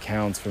bank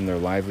accounts, from their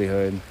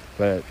livelihood,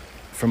 but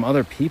from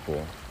other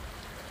people.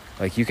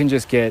 Like, you can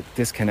just get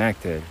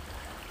disconnected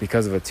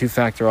because of a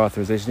 2-factor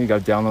authorization. You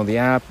got to download the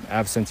app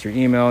sent to your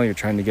email, you're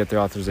trying to get their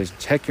authorization,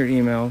 check your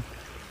email.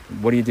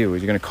 What do? Are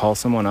you going to call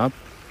someone up?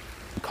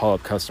 Call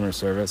up customer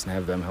service and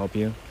have them help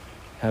you?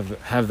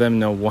 Have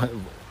them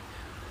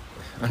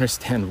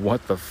understand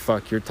what the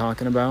fuck you're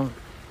talking about?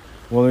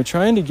 Well, they're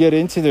trying to get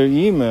into their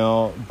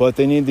email, but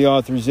they need the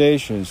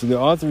authorization. So the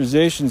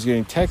authorization's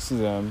getting texted to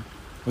them,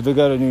 but they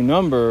got a new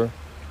number,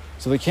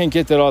 so they can't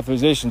get that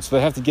authorization. So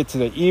they have to get to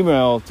the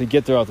email to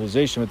get their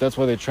authorization, but that's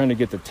why they're trying to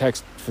get the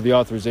text for the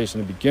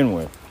authorization to begin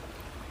with.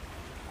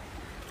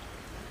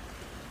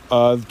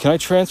 Can I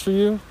transfer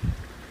you?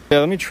 Yeah,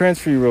 let me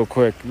transfer you real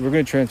quick. We're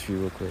going to transfer you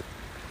real quick.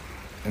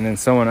 and then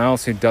someone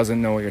else who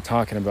doesn't know what you're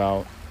talking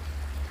about,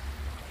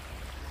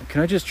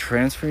 can I just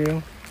transfer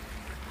you?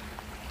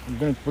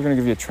 We're gonna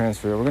give you a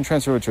transfer. We're gonna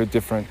transfer you to a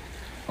different.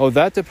 Oh,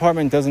 that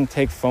department doesn't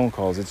take phone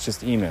calls. It's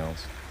just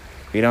emails.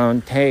 We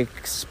don't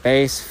take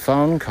space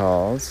phone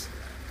calls.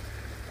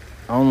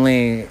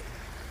 Only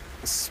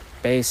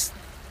space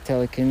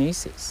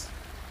telekinesis.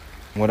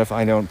 What if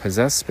I don't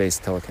possess space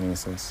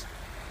telekinesis?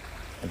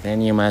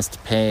 Then you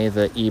must pay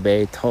the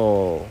eBay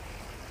toll.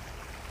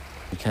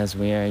 Because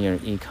we are your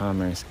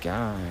e-commerce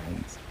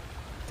guides.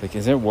 Like,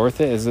 is it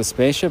worth it? Is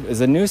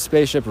the new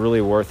spaceship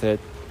really worth it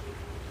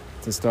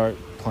to start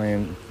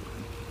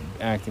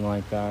acting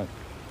like that?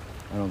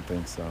 I don't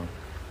think so.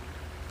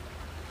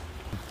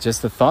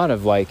 Just the thought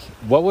of like,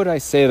 what would I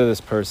say to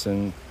this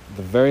person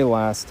the very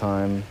last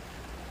time?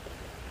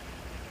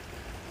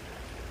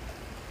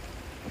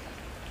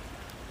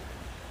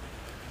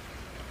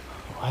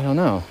 I don't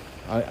know.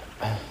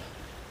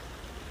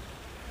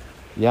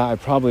 Yeah, I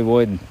probably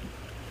would.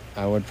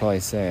 I would probably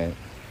say it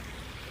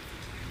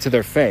to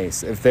their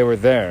face if they were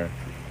there.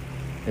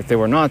 If they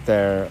were not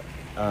there,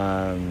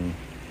 yeah,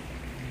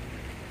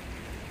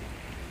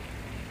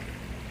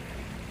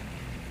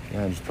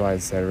 I'd just probably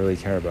say I really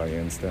care about you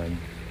instead.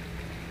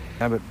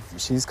 Yeah, but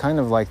she's kind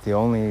of like the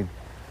only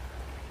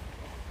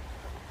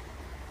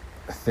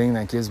thing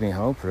that gives me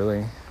hope,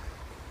 really.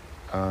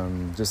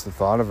 Just the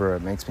thought of her,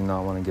 it makes me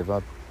not want to give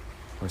up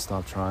or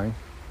stop trying.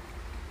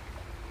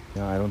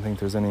 Yeah, I don't think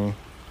there's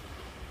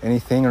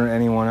anything or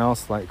anyone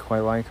else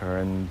quite like her,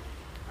 and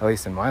at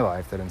least in my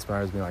life, that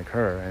inspires me like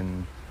her.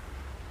 And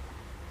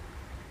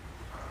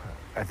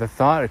the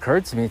thought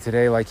occurred to me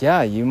today, like,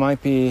 yeah, you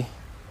might be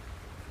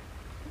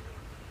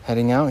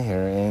heading out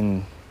here,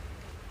 and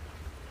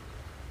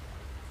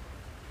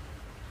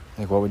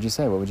like, what would you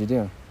say? What would you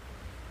do?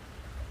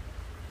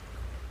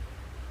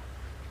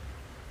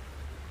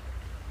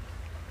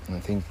 And I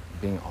think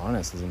being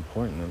honest is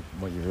important,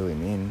 what you really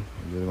mean,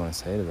 what you really want to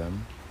say to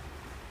them.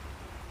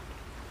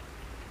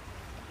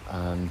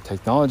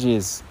 Technology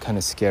is kind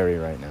of scary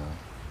right now.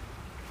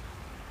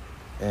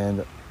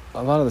 And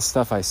a lot of the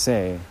stuff I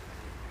say,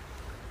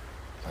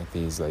 like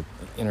these like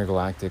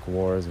intergalactic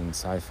wars and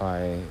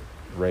sci-fi,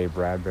 Ray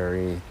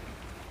Bradbury,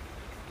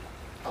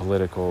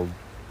 political,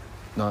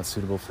 not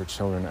suitable for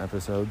children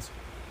episodes,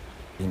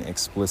 being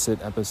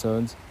explicit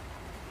episodes,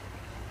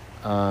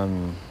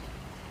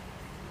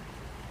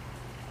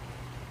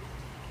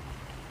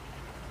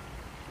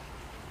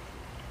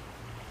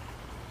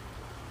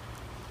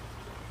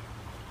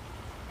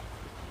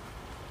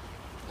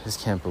 I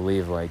just can't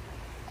believe, like,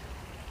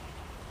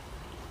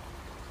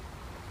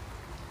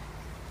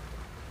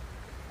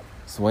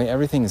 it's the way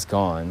everything is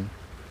gone.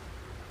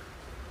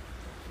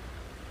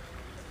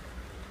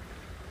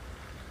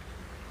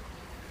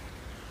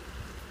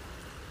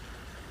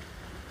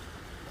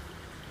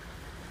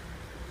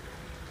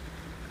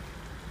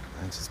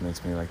 It just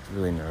makes me, like,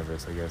 really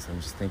nervous, I guess.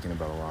 I'm just thinking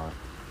about a lot.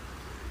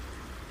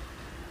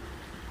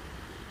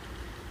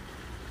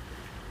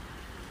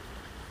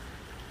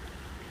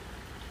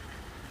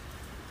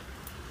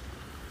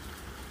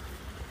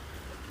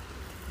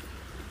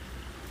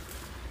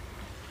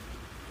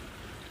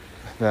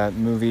 That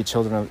movie,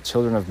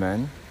 Children of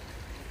Men.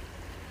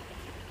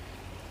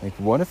 Like,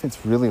 what if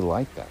it's really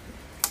like that?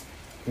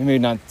 Maybe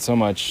not so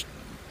much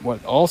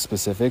all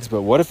specifics,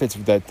 but what if it's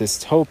that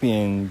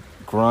dystopian,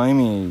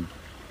 grimy,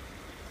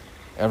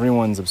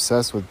 everyone's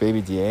obsessed with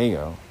baby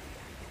Diego?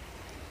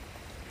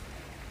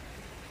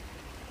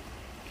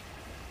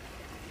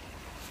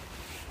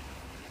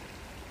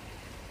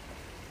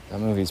 That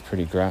movie's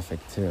pretty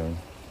graphic too.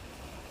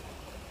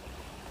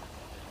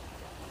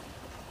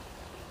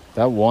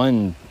 That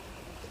one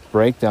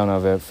breakdown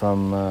of it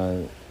from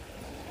what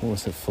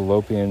was it,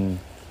 Fallopian,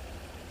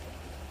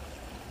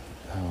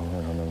 I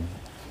don't know,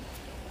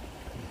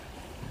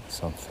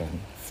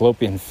 something,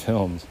 Fallopian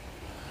Films.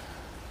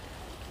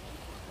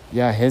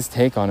 Yeah, his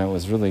take on it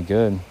was really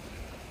good.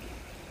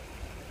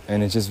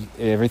 And it just,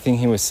 everything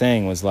he was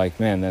saying was like,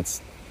 man,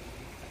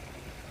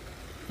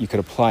 you could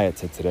apply it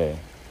to today.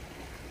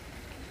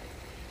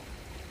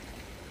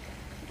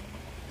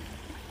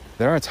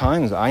 There are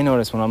times I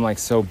notice when I'm like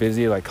so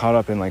busy, like caught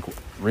up in like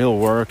real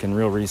work and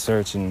real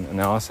research and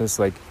analysis,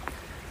 like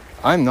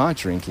I'm not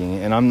drinking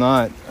and I'm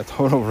not a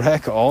total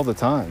wreck all the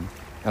time.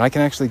 And I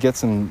can actually get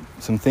some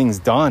things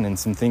done and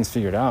some things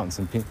figured out.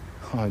 And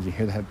oh, you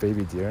hear that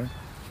baby deer?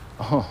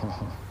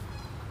 Oh,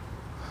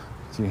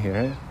 do you hear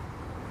it?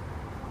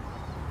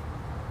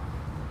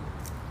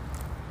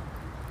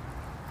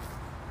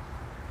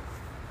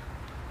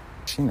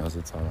 She knows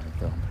it's all right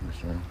though, I'm pretty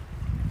sure.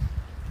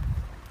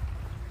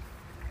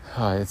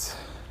 It's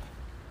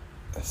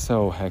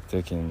so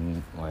hectic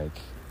and like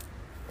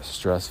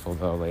stressful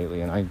though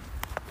lately, and I've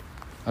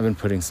been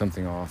putting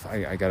something off.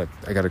 I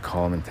gotta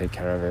call him and take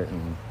care of it,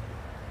 and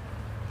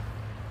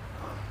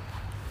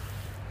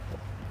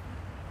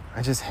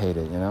I just hate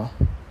it, you know?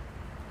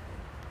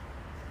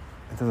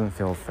 It doesn't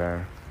feel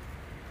fair.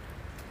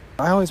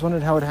 I always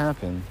wondered how it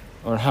happened,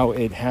 or how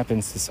it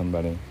happens to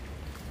somebody.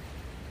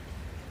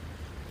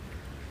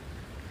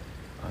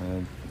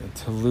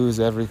 to lose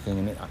everything.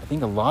 And I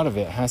think a lot of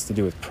it has to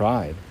do with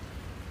pride.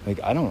 Like,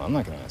 I'm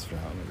not going to ask for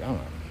help. Like, I don't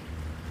know.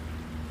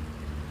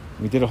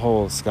 We did a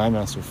whole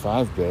Skymaster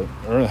 5 bit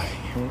earlier.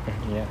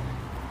 Yeah.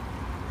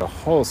 The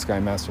whole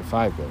Skymaster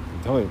 5 bit.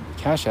 Totally.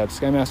 Cash App,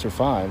 Skymaster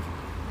 5.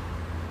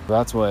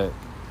 That's what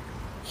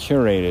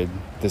curated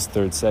this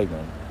third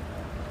segment.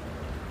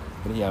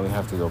 But yeah, we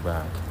have to go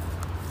back.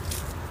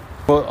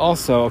 Well,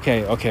 also,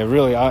 okay,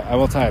 really, I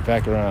will tie it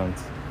back around.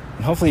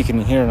 And hopefully you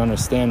can hear and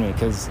understand me,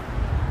 because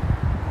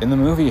in the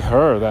movie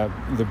Her,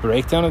 the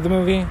breakdown of the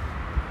movie,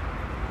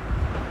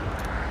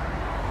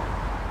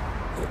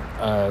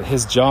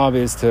 his job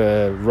is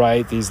to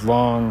write these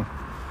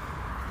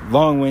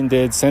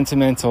long-winded,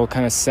 sentimental,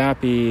 kind of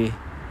sappy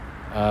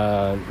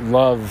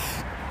love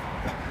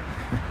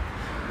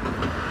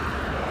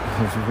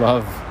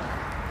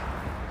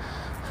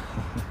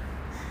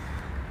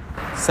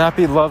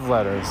sappy love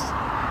letters.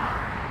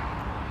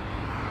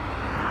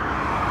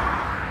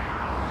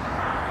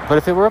 But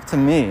if it were up to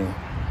me,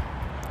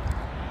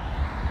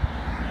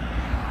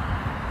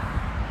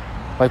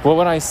 like, what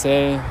would I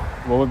say?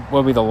 What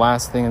would be the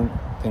last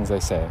things I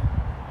say?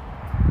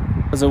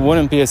 Because it would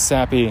not be a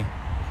sappy,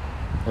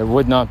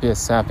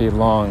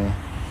 long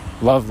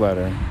love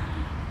letter.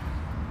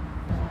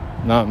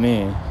 Not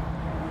me.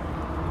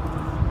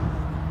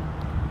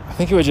 I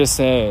think it would just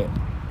say,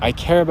 I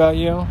care about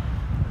you,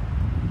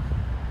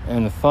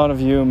 and the thought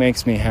of you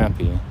makes me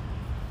happy.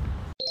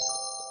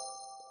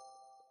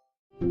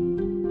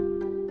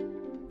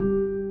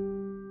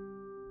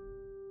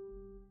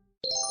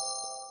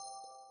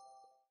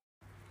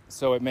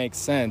 So it makes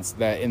sense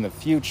that in the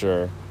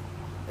future,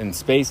 in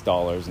space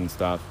dollars and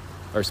stuff,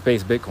 or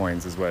space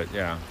bitcoins is what,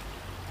 yeah.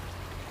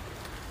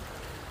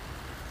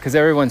 Because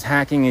everyone's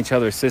hacking each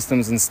other's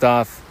systems and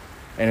stuff,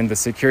 and the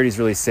security's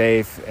really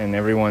safe, and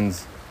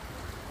everyone's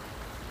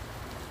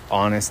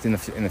honest in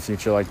the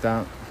future like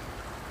that.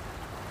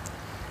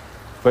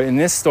 But in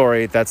this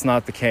story, that's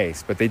not the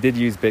case. But they did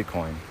use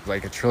Bitcoin,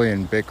 like 1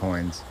 trillion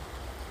Bitcoins,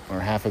 or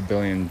 500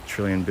 million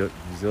trillion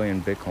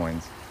zillion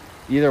Bitcoins.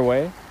 Either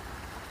way,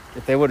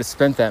 if they would have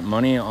spent that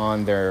money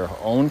on their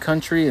own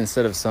country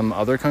instead of some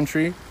other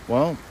country,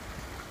 well,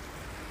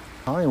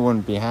 probably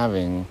wouldn't be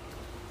having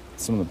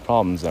some of the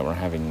problems that we're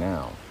having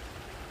now.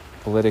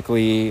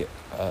 Politically,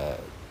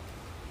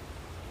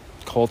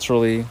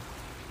 culturally,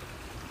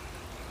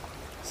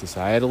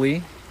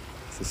 societally.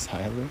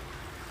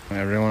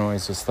 Everyone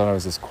always just thought I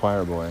was this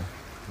choir boy,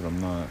 but I'm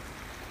not.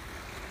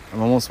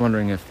 I'm almost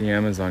wondering if the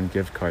Amazon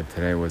gift card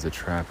today was a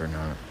trap or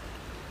not.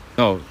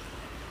 No.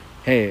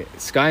 Hey,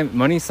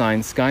 money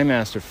sign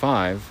Skymaster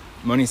 5.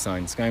 Money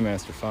sign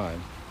Skymaster 5.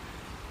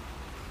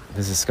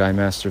 This is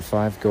Skymaster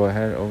 5. Go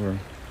ahead. Over.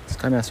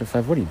 Skymaster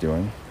 5, what are you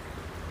doing?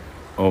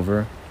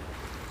 Over.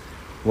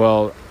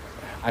 Well,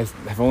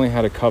 I've only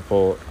had a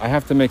couple. I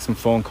have to make some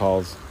phone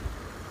calls.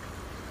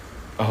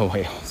 Oh,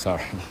 wait.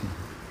 Sorry.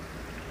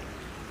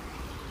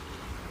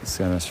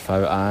 Skymaster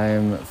 5.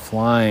 I'm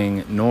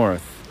flying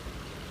north.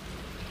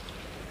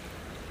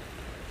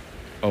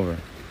 Over.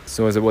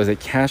 So was it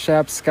Cash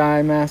App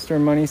Skymaster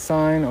money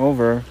sign?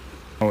 Over.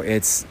 Oh,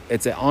 it's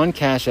on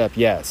Cash App,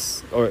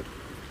 yes. Or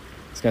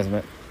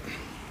Skymaster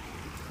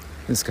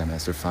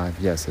 5.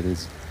 Yes, it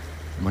is.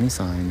 Money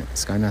sign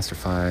Skymaster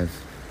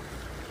 5.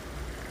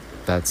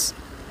 That's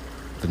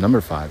the number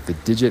 5, the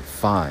digit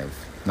 5,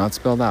 not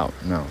spelled out.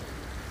 No.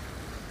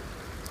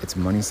 It's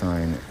money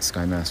sign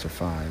Skymaster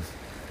 5.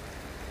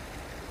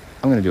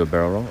 I'm gonna do a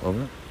barrel roll.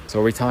 Over. So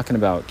are we talking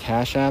about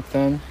Cash App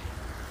then?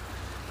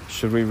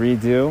 Should we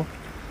redo?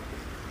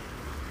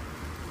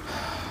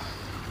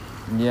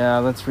 Yeah,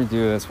 let's redo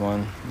this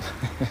one.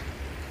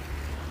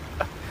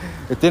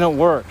 It didn't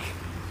work.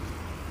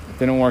 It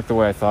didn't work the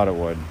way I thought it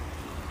would.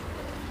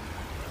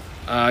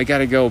 I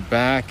gotta go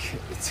back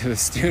to the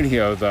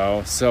studio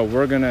though, so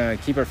we're gonna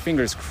keep our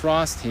fingers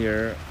crossed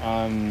here.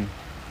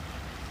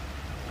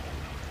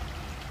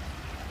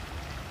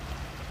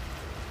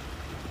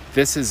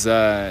 This is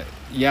a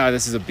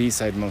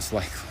B-side most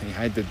likely.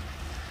 I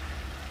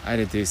had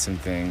to do some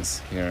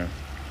things here.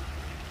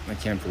 I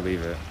can't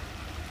believe it.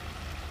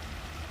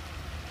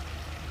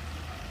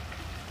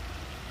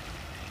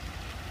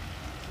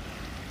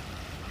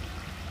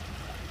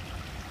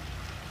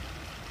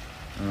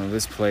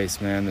 This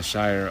place, man, the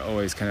Shire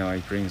always kind of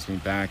like brings me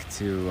back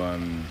to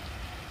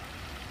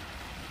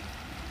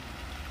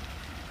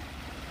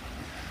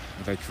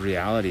like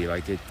reality.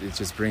 Like it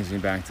just brings me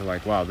back to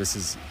like, wow, this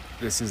is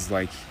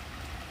like,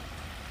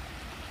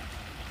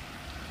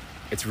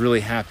 it's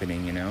really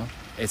happening, you know?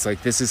 It's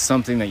like, this is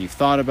something that you've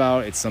thought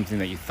about. It's something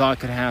that you thought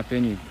could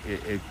happen.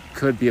 It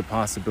could be a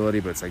possibility,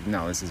 but it's like,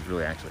 no, this is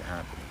really actually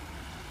happening.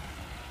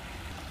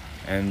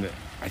 And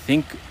I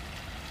think,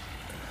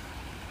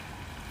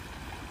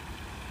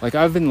 like,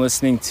 I've been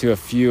listening to a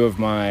few of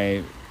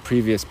my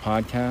previous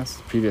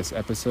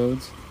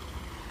episodes.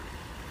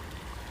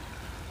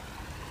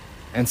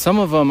 And some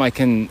of them I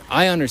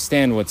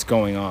understand what's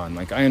going on.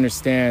 Like, I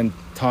understand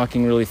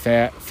talking really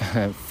fast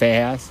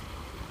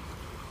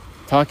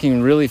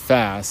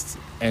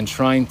and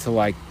trying to,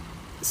 like,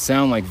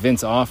 sound like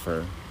Vince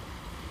Offer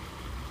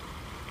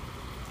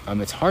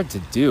It's hard to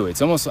do.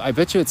 It's almost, I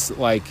bet you it's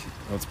like,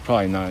 well, it's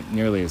probably not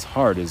nearly as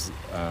hard as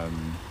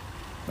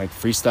like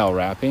freestyle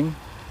rapping.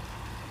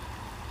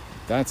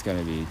 That's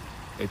gonna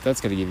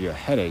give you a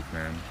headache,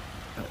 man.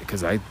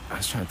 Because I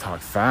was trying to talk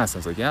fast. I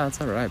was like, yeah,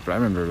 that's all right. But I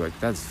remember, like,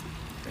 that's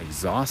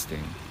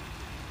exhausting.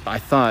 I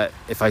thought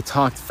if I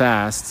talked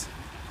fast,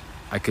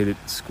 I could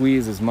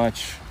squeeze as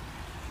much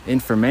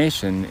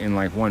information in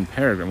like one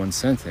paragraph, one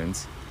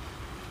sentence.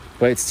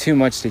 But it's too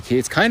much to keep.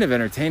 It's kind of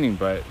entertaining,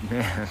 but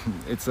man,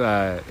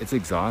 it's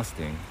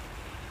exhausting.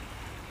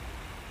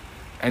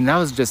 And that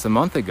was just a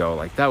month ago.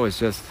 Like, that was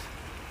just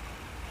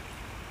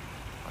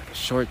like a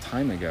short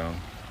time ago.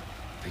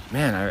 Like,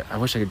 man, I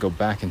wish I could go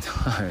back in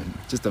time.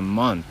 Just a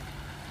month.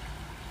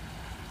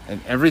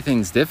 And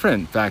everything's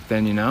different back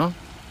then, you know?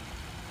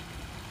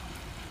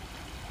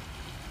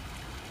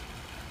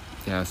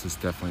 Yeah, this is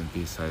definitely a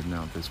B-side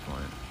now at this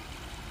point.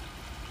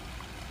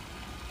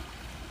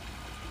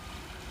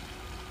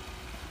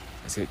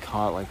 I just get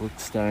caught, like,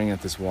 staring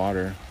at this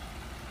water.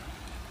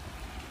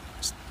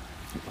 Just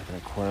like an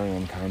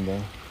aquarium,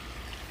 kinda.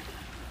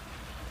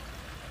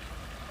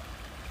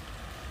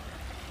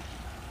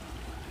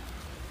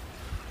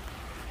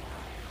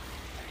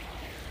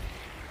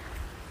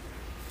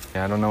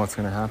 Yeah, I don't know what's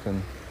gonna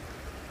happen.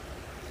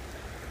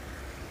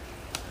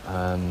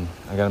 I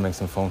gotta make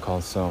some phone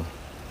calls, so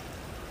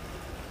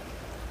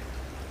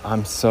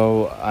I'm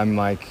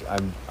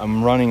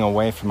running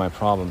away from my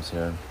problems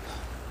here.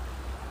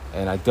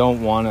 And I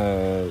don't want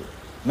to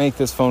make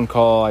this phone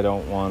call. I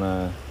don't want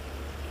to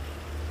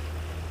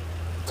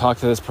talk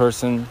to this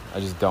person.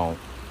 I just don't.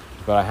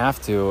 But I have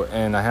to,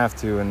 and I have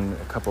to in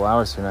a couple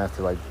hours here, and I have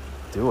to, like,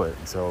 do it.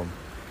 So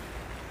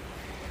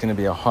it's going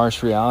to be a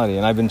harsh reality.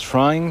 And I've been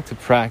trying to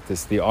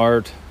practice the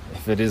art,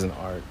 if it is an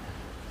art.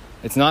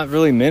 It's not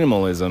really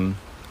minimalism.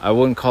 I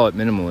wouldn't call it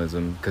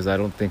minimalism because I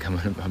don't think I'm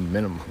a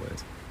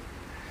minimalist.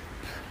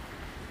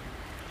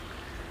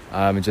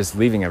 Just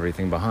leaving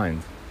everything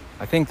behind.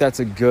 I think that's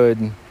a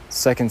good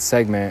second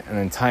segment, and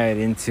then tie it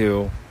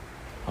into,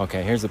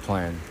 okay, here's the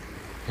plan.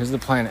 Here's the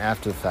plan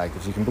after the fact.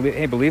 If you can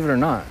believe it or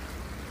not.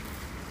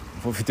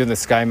 If we do the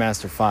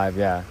Skymaster 5,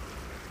 yeah.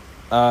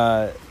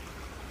 All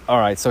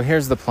right, so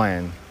here's the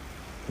plan.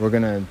 We're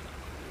gonna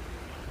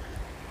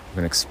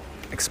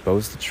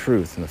expose the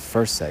truth in the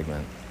first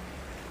segment.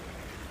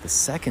 The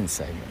second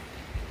segment,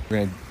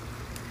 we're gonna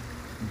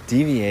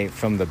deviate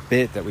from the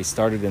bit that we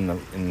started in the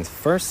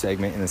first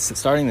segment.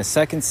 Starting the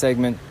second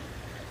segment.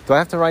 Do I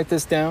have to write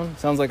this down?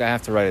 Sounds like I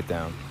have to write it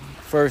down.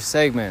 First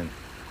segment.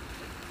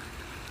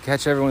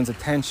 Catch everyone's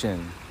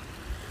attention.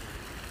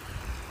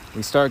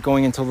 We start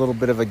going into a little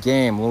bit of a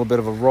game, a little bit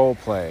of a role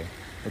play.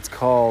 It's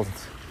called,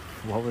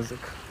 what was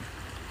it called?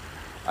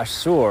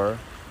 Ashur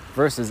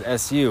versus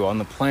SU on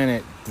the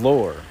planet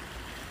Dlor.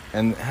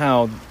 And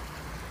how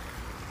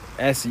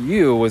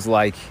SU was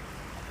like,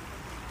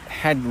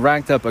 had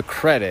racked up a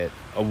credit,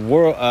 a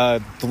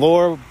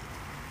Dlor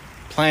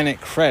planet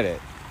credit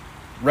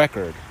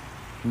record.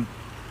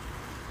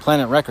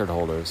 Planet record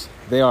holders.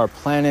 They are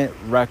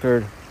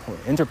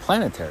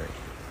interplanetary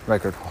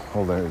record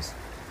holders.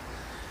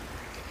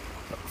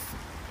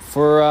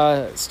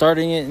 For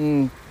starting it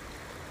in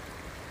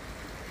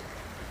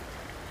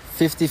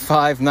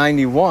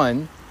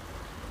 5591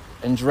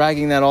 and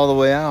dragging that all the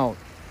way out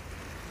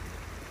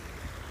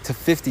to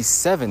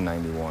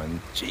 5791.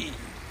 Gee.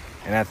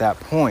 And at that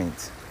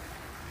point,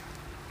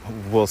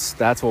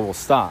 that's where we'll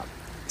stop.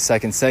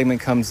 Second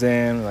segment comes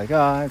in, like,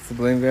 it's the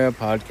Bling Vera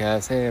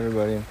podcast. Hey,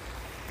 everybody.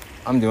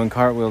 I'm doing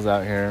cartwheels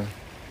out here.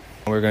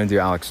 We're going to do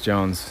Alex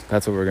Jones.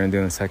 That's what we're going to do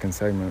in the second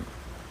segment.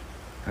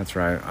 That's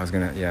right.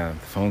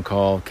 Phone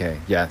call.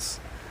 Okay, yes.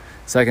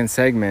 Second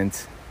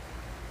segment,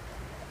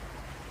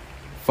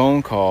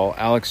 phone call,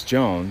 Alex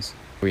Jones.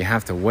 We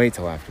have to wait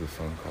till after the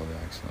phone call to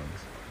Alex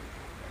Jones.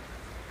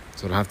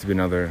 So it'll have to be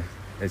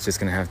it's just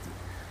going to we're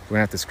going to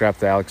have to scrap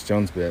the Alex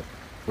Jones bit.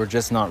 We're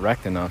just not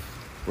wrecked enough.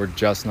 We're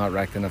just not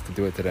wrecked enough to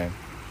do it today.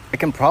 I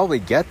can probably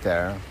get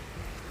there.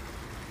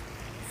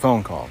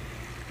 Phone call.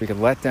 We could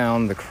let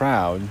down the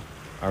crowd,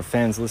 our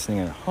fans listening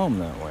at home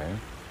that way.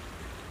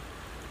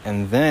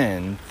 And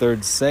then,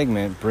 third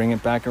segment, bring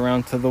it back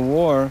around to the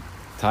war,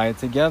 tie it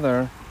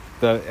together.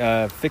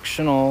 The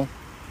fictional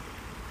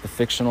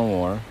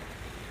war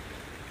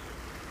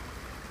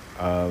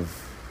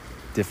of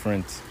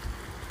different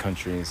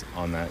countries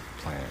on that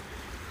planet.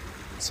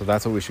 So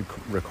that's what we should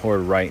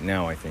record right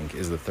now, I think,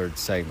 is the third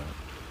segment.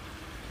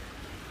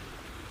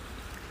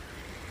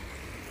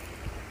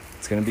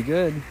 It's going to be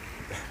good.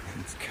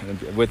 It's going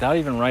to be, without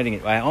even writing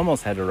it. I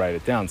almost had to write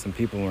it down. Some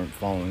people weren't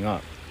following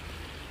up.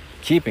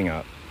 Keeping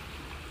up.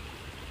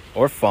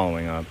 Or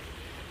following up.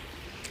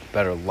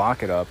 Better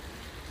lock it up.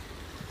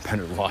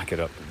 Lock it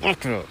up.